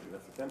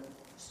significant.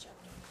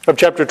 Of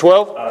chapter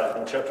 12?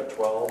 In chapter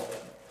 12,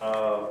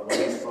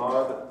 when he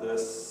saw that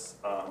this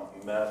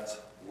met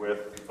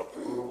with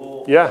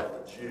approval of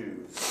the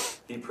Jews,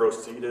 he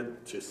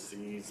proceeded to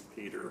seize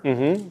Peter.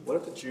 Mm-hmm. What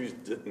if the Jews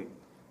didn't?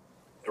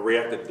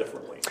 Reacted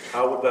differently?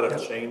 How would that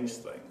have changed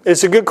things?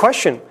 It's a good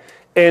question.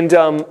 And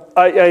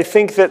I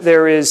think that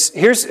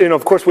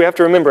of course we have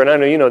to remember, and I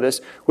know you know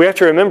this, we have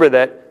to remember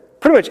that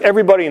pretty much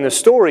everybody in the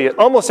story,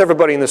 almost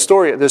everybody in the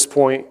story at this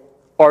point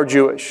are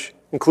Jewish,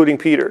 including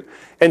Peter.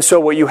 And so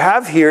what you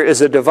have here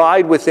is a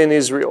divide within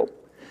Israel.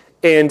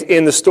 And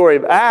in the story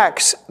of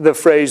Acts, the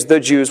phrase, the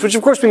Jews, which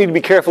of course we need to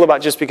be careful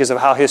about just because of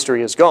how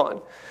history has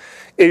gone.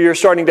 You're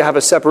starting to have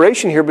a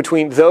separation here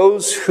between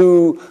those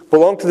who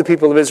belong to the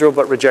people of Israel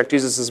but reject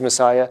Jesus as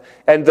Messiah,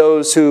 and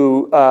those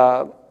who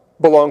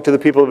belong to the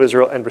people of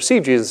Israel and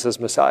receive Jesus as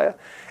Messiah.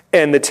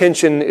 And the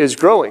tension is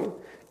growing.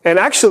 And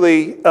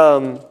actually,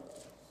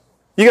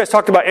 you guys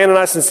talked about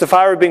Ananias and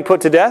Sapphira being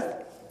put to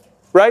death,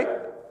 right?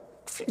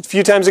 A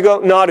few times ago?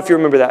 Not if you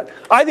remember that.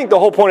 I think the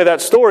whole point of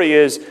that story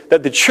is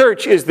that the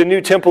church is the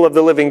new temple of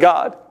the living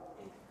God.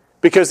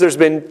 Because there's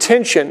been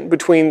tension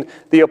between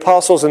the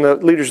apostles and the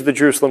leaders of the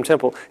Jerusalem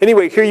temple.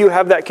 Anyway, here you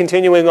have that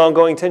continuing,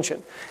 ongoing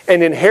tension.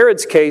 And in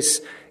Herod's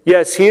case,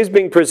 yes, he is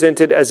being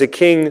presented as a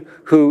king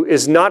who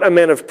is not a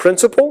man of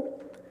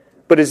principle,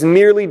 but is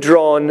merely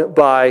drawn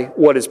by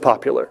what is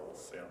popular.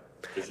 Yeah.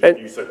 Because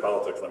you said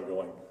politics, I'm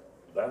going,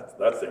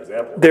 that's the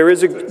example.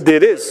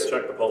 It is.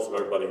 Check the pulse of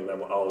everybody, and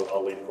then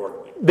I'll lead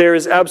accordingly. There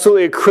is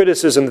absolutely a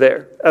criticism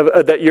there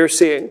that you're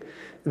seeing,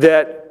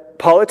 that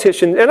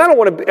politicians, and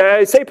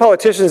I say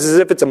politicians as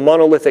if it's a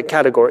monolithic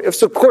category.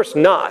 It's of course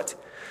not.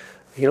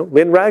 You know,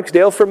 Lynn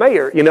Ragsdale for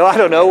mayor. You know, I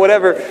don't know,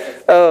 whatever.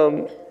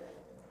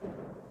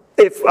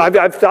 If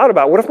I've thought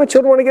about, what if my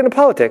children want to get into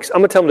politics?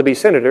 I'm going to tell them to be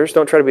senators.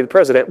 Don't try to be the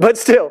president. But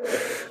still,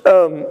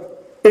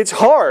 it's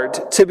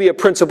hard to be a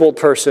principled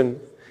person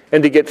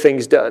and to get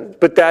things done.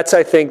 But that's,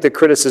 I think, the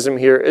criticism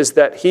here is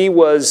that he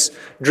was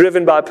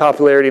driven by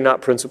popularity,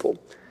 not principle.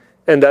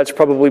 And that's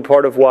probably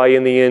part of why,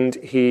 in the end,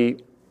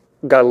 he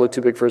got a little too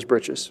big for his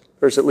britches,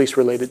 or is at least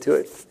related to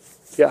it.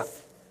 Yeah.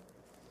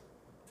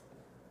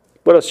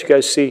 What else you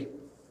guys see?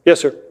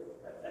 Yes, sir.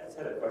 I just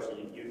had a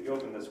question. You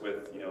opened this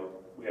with,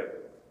 we have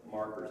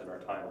markers in our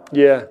timeline.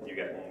 Yeah. You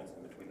got moments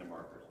in between the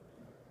markers.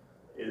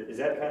 Is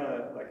that kind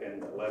of like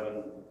in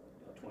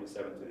 11:27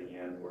 to the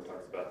end, where it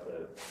talks about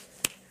the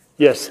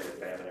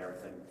famine and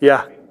everything?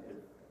 Yeah.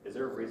 Is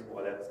there a reason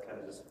why that's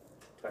kind of just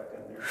tucked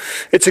in there?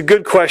 It's a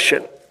good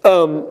question.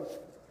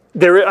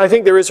 I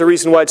think there is a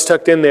reason why it's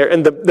tucked in there.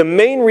 And the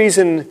main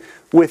reason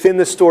within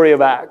the story of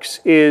Acts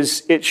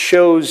is it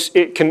shows,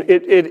 what's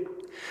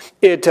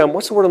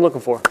the word I'm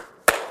looking for?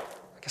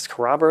 I guess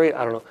corroborate?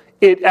 I don't know.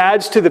 It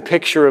adds to the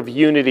picture of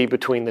unity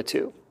between the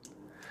two.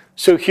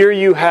 So here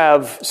you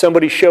have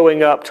somebody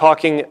showing up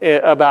talking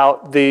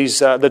about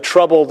the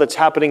trouble that's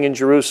happening in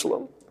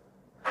Jerusalem.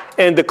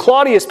 And the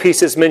Claudius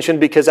piece is mentioned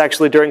because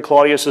actually during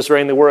Claudius's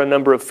reign there were a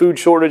number of food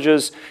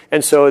shortages.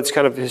 And so it's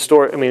kind of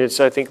historic.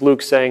 I think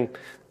Luke's saying,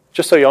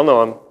 just so y'all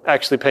know, I'm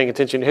actually paying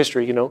attention to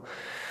history,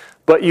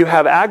 But you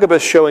have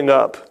Agabus showing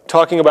up,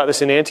 talking about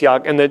this in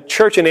Antioch, and the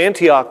church in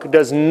Antioch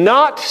does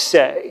not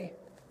say,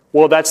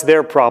 well, that's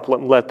their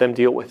problem, let them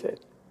deal with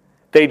it.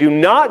 They do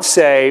not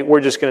say,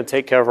 we're just going to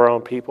take care of our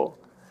own people.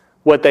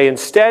 What they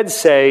instead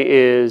say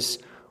is,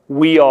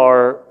 we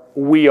are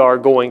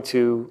going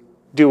to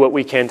do what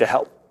we can to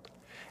help.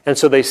 And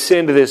so they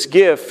send this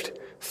gift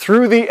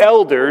through the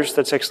elders,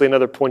 that's actually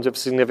another point of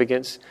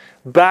significance,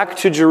 back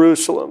to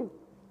Jerusalem.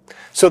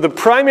 So the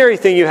primary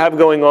thing you have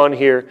going on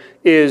here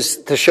is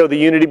to show the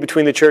unity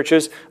between the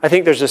churches. I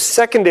think there's a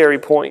secondary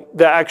point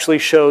that actually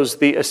shows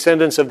the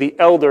ascendance of the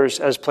elders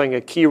as playing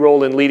a key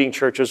role in leading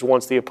churches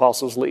once the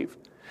apostles leave.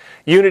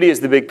 Unity is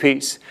the big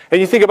piece.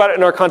 And you think about it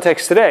in our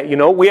context today. You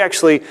know, we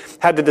actually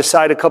had to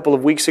decide a couple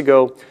of weeks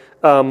ago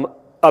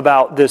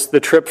about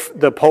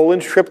the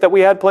Poland trip that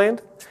we had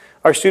planned.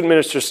 Our student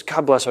ministers,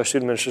 God bless our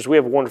student ministers, we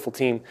have a wonderful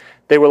team.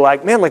 They were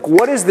like, man, like,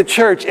 what is the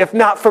church if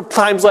not for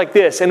times like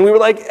this? And we were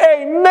like,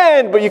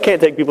 amen, but you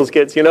can't take people's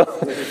kids, you know?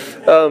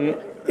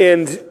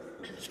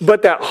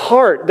 But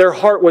their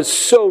heart was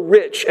so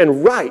rich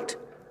and right.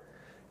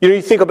 You know,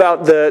 you think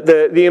about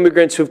the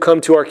immigrants who've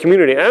come to our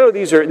community. I know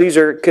these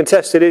are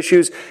contested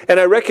issues, and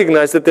I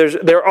recognize that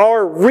there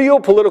are real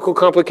political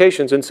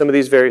complications in some of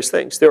these various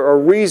things. There are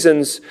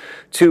reasons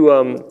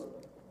to,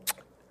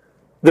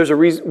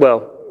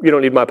 well, you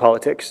don't need my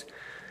politics.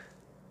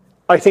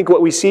 I think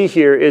what we see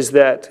here is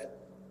that,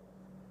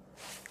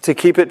 to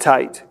keep it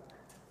tight,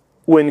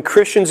 when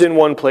Christians in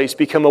one place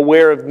become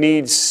aware of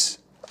needs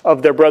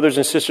of their brothers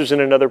and sisters in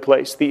another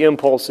place, the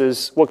impulse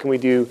is, what can we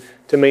do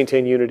to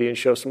maintain unity and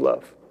show some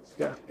love?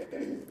 Yeah.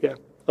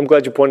 I'm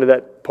glad you pointed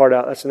that part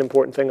out. That's an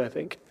important thing, I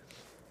think.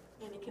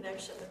 Any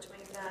connection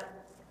between that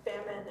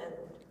famine and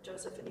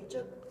Joseph in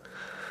Egypt?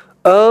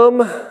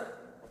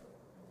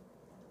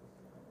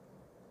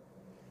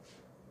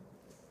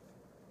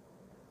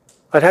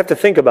 I'd have to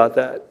think about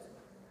that.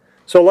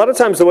 So a lot of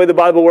times the way the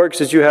Bible works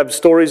is you have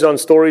stories on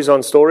stories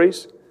on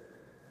stories.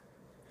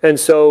 And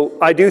so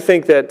I do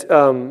think that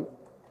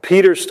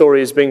Peter's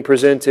story is being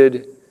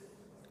presented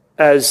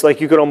as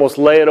like you could almost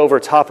lay it over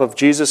top of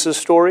Jesus'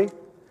 story.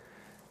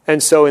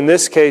 And so in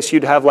this case,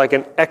 you'd have like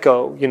an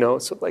echo, you know.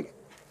 So like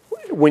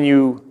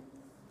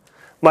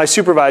my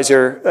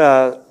supervisor,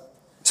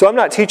 so I'm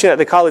not teaching at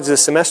the college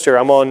this semester.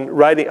 I'm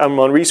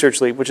on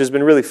research leave, which has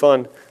been really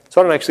fun. So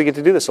I don't actually get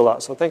to do this a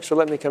lot. So thanks for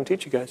letting me come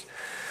teach you guys.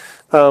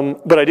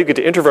 But I do get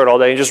to introvert all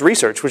day and just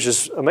research, which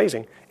is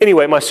amazing.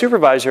 Anyway, my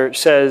supervisor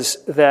says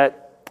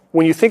that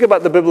when you think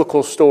about the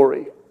biblical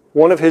story,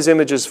 one of his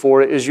images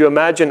for it is you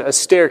imagine a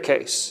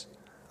staircase,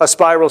 a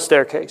spiral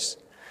staircase.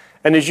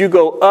 And as you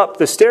go up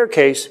the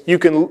staircase, you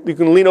can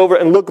lean over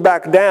and look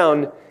back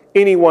down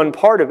any one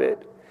part of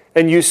it.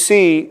 And you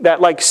see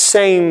that like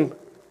same,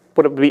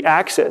 what it would be,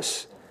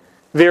 axis,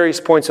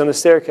 various points on the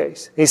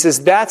staircase. He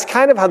says that's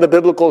kind of how the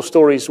biblical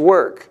stories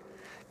work,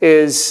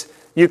 is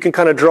you can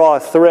kind of draw a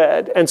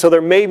thread. And so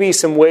there may be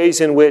some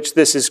ways in which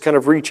this is kind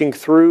of reaching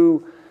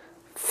through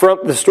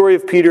from the story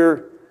of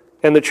Peter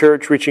and the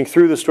church, reaching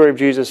through the story of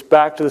Jesus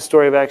back to the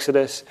story of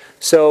Exodus.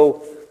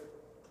 So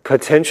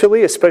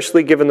potentially,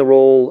 especially given the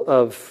role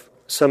of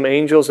some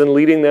angels and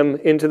leading them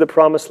into the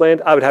promised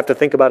land, I would have to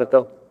think about it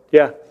though.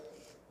 Yeah,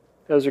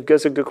 that's a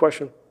good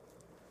question.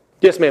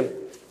 Yes, ma'am.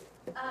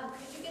 Could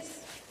you just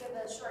give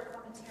a short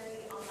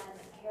commentary on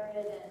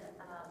Herod and,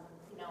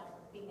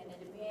 being an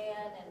in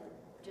demand, and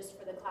just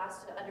for the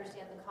class to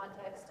understand the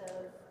context of,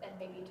 and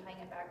maybe tying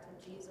it back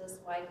to Jesus,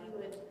 why he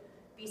would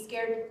be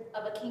scared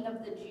of a king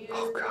of the Jews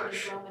when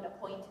he's Roman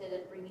appointed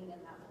and bringing in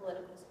that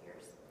political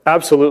spheres?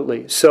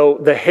 Absolutely. So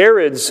the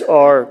Herods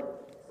are,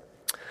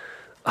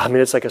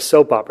 it's like a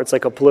soap opera. It's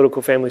like a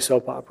political family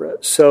soap opera.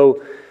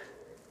 So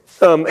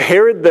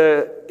Herod,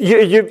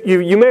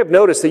 you may have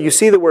noticed that you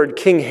see the word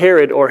King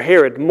Herod or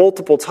Herod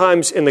multiple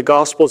times in the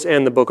Gospels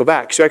and the book of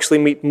Acts. You actually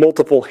meet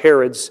multiple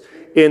Herods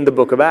in the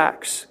book of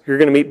Acts. You're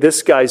going to meet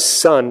this guy's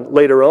son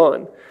later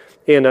on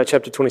in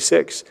chapter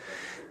 26.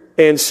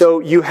 And so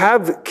you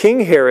have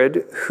King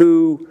Herod,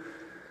 who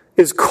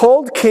is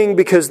called king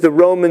because the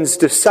Romans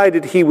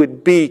decided he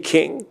would be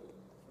king.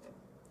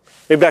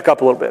 Let me back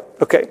up a little bit.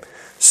 Okay,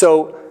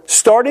 so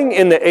starting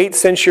in the 8th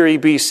century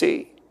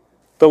BC,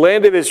 the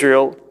land of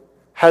Israel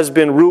has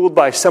been ruled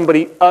by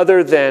somebody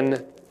other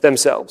than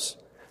themselves.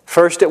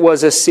 First it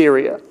was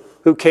Assyria,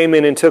 who came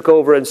in and took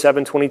over in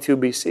 722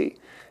 BC.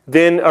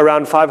 Then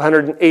around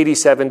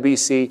 587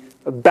 BC,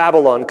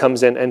 Babylon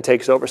comes in and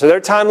takes over. So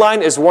their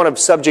timeline is one of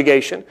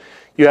subjugation.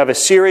 You have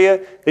Assyria,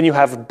 then you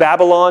have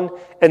Babylon,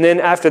 and then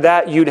after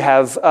that you'd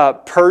have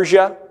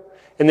Persia,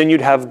 and then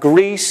you'd have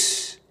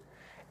Greece.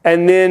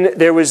 And then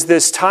there was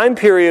this time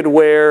period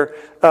where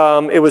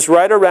it was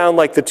right around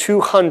like the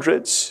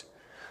 200s,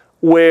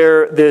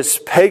 where this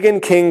pagan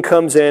king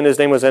comes in. His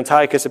name was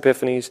Antiochus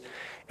Epiphanes,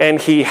 and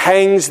he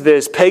hangs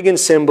this pagan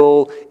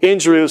symbol in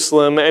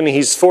Jerusalem, and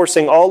he's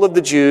forcing all of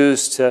the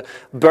Jews to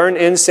burn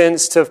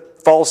incense to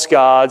false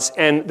gods.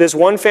 And this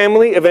one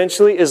family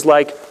eventually is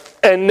like,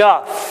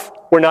 enough,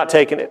 we're not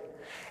taking it.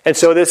 And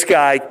so this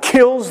guy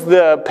kills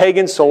the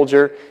pagan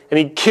soldier, and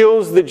he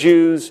kills the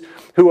Jews,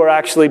 who are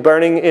actually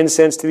burning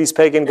incense to these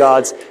pagan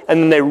gods.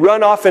 And then they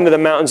run off into the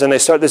mountains and they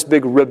start this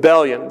big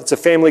rebellion. It's a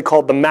family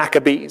called the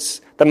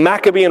Maccabees. The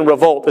Maccabean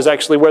revolt is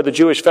actually where the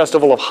Jewish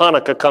festival of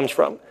Hanukkah comes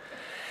from.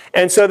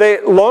 And so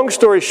they, long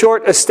story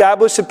short,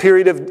 establish a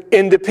period of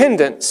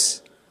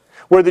independence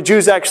where the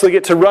Jews actually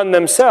get to run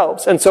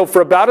themselves. And so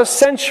for about a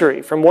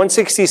century, from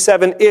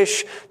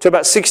 167-ish to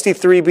about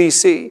 63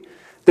 BC,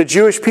 the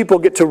Jewish people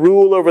get to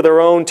rule over their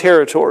own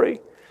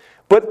territory.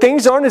 But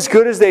things aren't as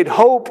good as they'd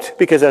hoped,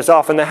 because as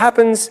often that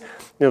happens,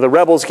 the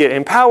rebels get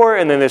in power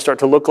and then they start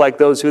to look like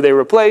those who they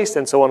replaced,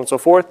 and so on and so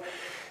forth.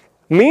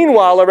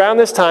 Meanwhile, around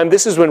this time,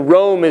 this is when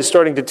Rome is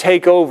starting to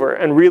take over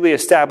and really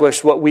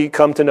establish what we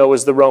come to know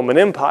as the Roman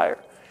Empire.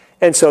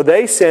 And so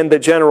they send the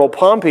general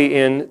Pompey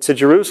in to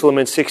Jerusalem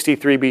in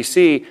 63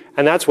 BC,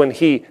 and that's when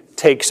he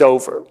takes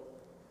over.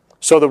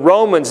 So the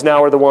Romans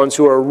now are the ones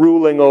who are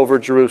ruling over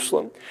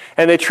Jerusalem.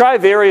 And they try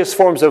various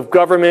forms of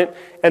government,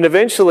 and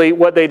eventually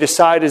what they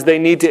decide is they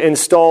need to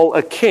install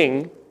a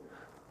king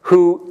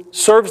who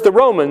serves the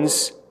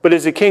Romans, but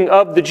is a king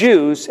of the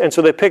Jews, and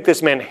so they pick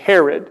this man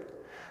Herod.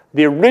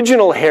 The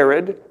original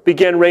Herod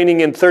began reigning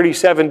in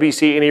 37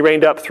 BC, and he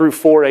reigned up through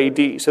 4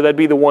 AD. So that'd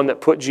be the one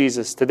that put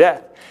Jesus to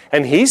death.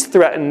 And he's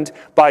threatened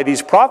by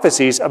these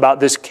prophecies about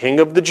this king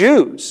of the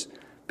Jews,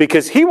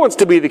 because he wants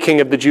to be the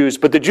king of the Jews,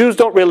 but the Jews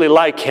don't really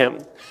like him.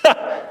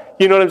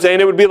 You know what I'm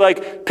saying? It would be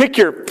like, pick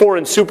your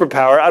foreign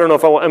superpower. I don't know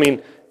if I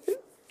mean,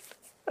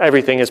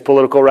 everything is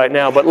political right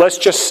now, but let's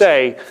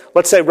say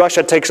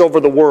Russia takes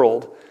over the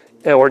world,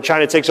 or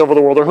China takes over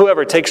the world, or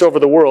whoever takes over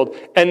the world,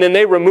 and then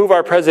they remove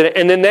our president,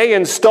 and then they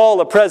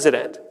install a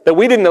president that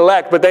we didn't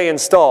elect, but they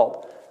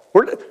installed.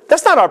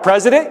 That's not our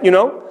president, you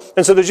know?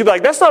 And so the Jews would be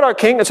like, that's not our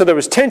king. And so there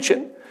was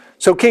tension.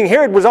 So King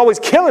Herod was always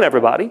killing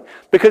everybody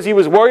because he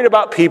was worried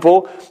about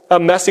people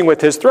messing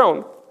with his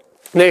throne.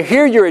 Now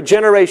here you're a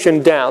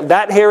generation down.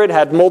 That Herod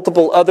had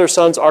multiple other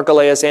sons,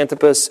 Archelaus,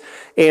 Antipas,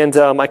 and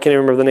I can't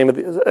even remember the name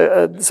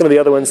of some of the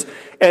other ones.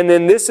 And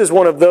then this is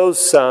one of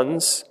those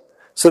sons.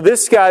 So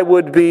this guy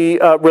would be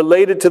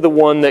related to the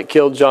one that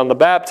killed John the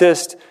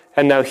Baptist,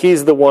 and now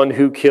he's the one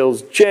who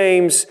kills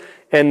James.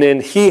 And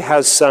then he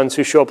has sons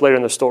who show up later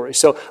in the story.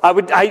 So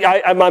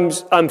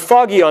I'm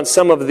foggy on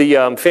some of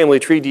the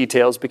family tree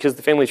details because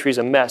the family tree is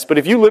a mess. But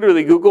if you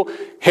literally Google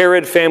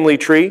Herod family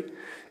tree,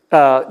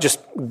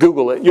 just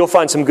Google it. You'll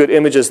find some good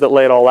images that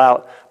lay it all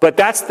out. But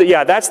that's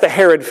the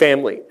Herod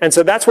family. And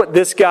so that's what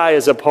this guy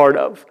is a part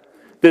of.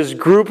 This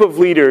group of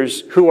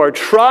leaders who are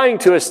trying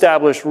to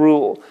establish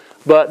rule,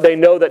 but they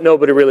know that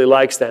nobody really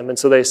likes them. And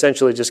so they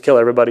essentially just kill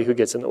everybody who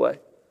gets in the way.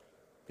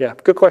 Yeah,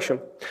 good question.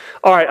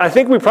 All right, I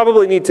think we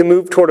probably need to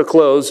move toward a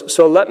close.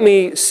 So let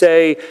me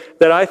say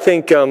that I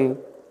think that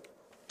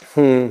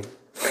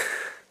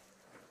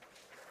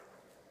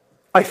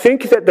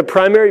the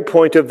primary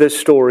point of this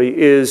story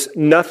is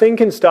nothing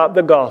can stop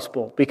the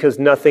gospel because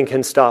nothing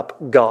can stop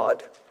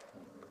God.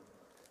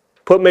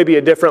 Put maybe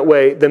a different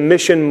way, the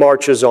mission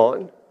marches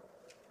on.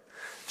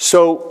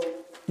 So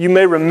you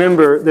may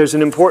remember there's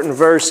an important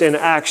verse in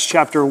Acts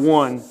chapter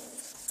 1.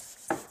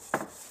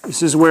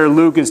 This is where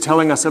Luke is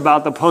telling us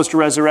about the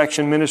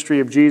post-resurrection ministry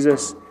of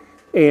Jesus.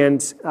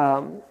 And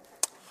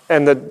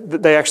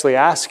they actually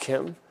ask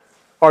him,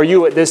 are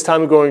you at this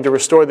time going to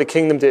restore the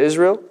kingdom to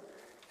Israel?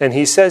 And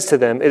he says to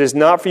them, it is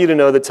not for you to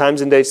know the times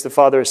and dates the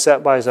Father has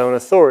set by his own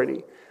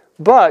authority.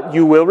 But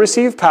you will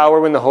receive power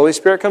when the Holy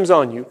Spirit comes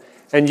on you,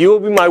 and you will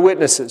be my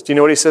witnesses. Do you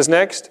know what he says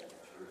next?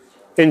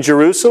 In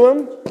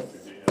Jerusalem,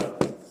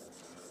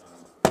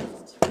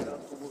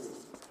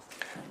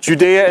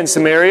 Judea and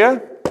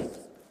Samaria,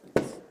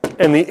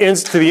 and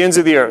to the ends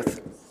of the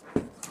earth.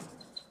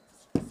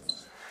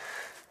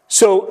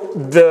 So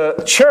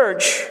the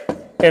church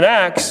in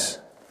Acts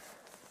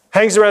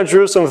hangs around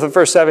Jerusalem for the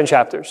first 7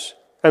 chapters,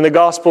 and the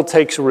gospel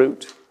takes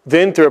root.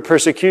 Then through a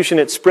persecution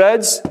it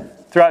spreads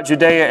throughout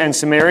Judea and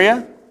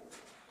Samaria.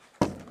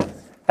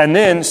 And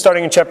then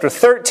starting in chapter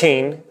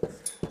 13,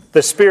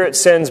 the Spirit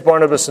sends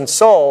Barnabas and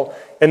Saul,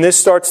 and this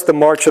starts the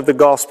march of the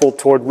gospel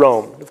toward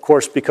Rome. Of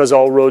course, because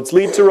all roads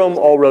lead to Rome,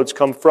 all roads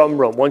come from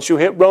Rome. Once you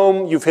hit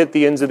Rome, you've hit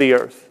the ends of the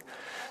earth.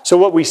 So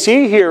what we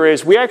see here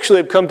is we actually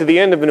have come to the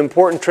end of an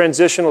important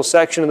transitional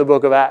section in the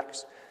book of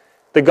Acts.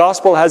 The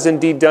gospel has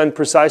indeed done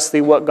precisely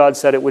what God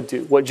said it would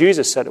do, what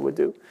Jesus said it would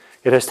do.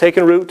 It has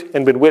taken root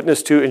and been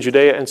witnessed to in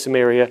Judea and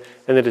Samaria,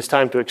 and it is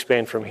time to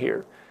expand from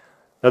here.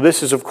 Now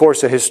this is, of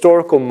course, a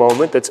historical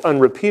moment that's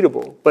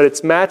unrepeatable, but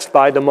it's matched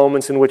by the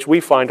moments in which we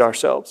find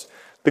ourselves.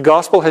 The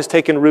gospel has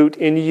taken root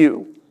in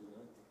you.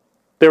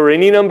 There were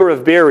any number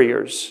of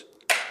barriers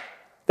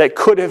that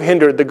could have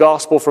hindered the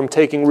gospel from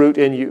taking root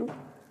in you.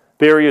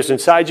 Barriers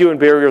inside you and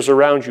barriers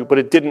around you, but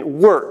it didn't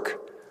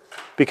work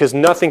because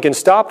nothing can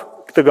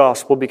stop the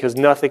gospel because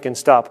nothing can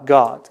stop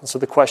God. And so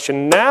the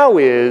question now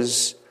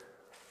is,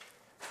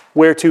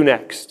 where to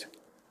next?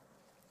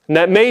 And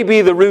that may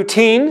be the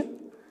routine.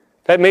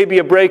 That may be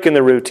a break in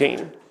the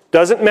routine.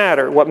 Doesn't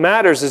matter. What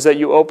matters is that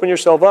you open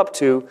yourself up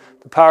to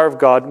the power of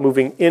God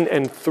moving in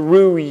and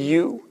through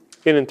you,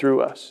 in and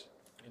through us.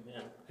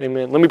 Amen.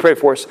 Amen. Let me pray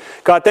for us.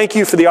 God, thank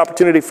you for the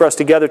opportunity for us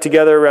to gather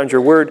together around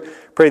your word.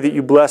 Pray that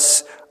you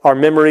bless our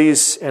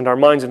memories and our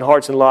minds and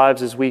hearts and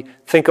lives as we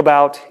think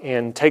about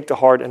and take to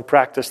heart and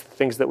practice the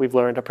things that we've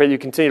learned. I pray that you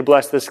continue to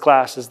bless this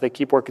class as they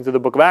keep working through the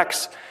book of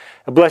Acts.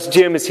 And bless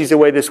Jim as he's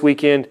away this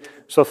weekend.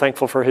 So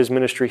thankful for his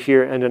ministry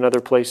here and in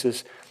other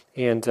places.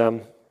 And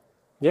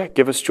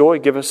give us joy,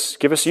 give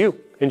us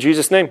you. In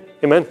Jesus' name,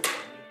 amen.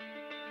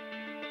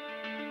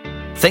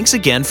 Thanks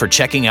again for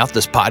checking out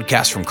this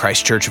podcast from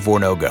Christ Church of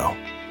Oronogo.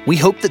 We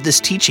hope that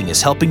this teaching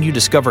is helping you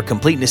discover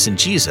completeness in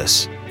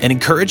Jesus and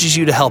encourages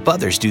you to help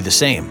others do the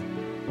same.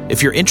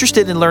 If you're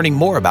interested in learning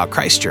more about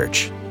Christ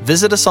Church,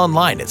 visit us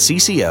online at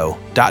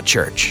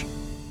cco.church.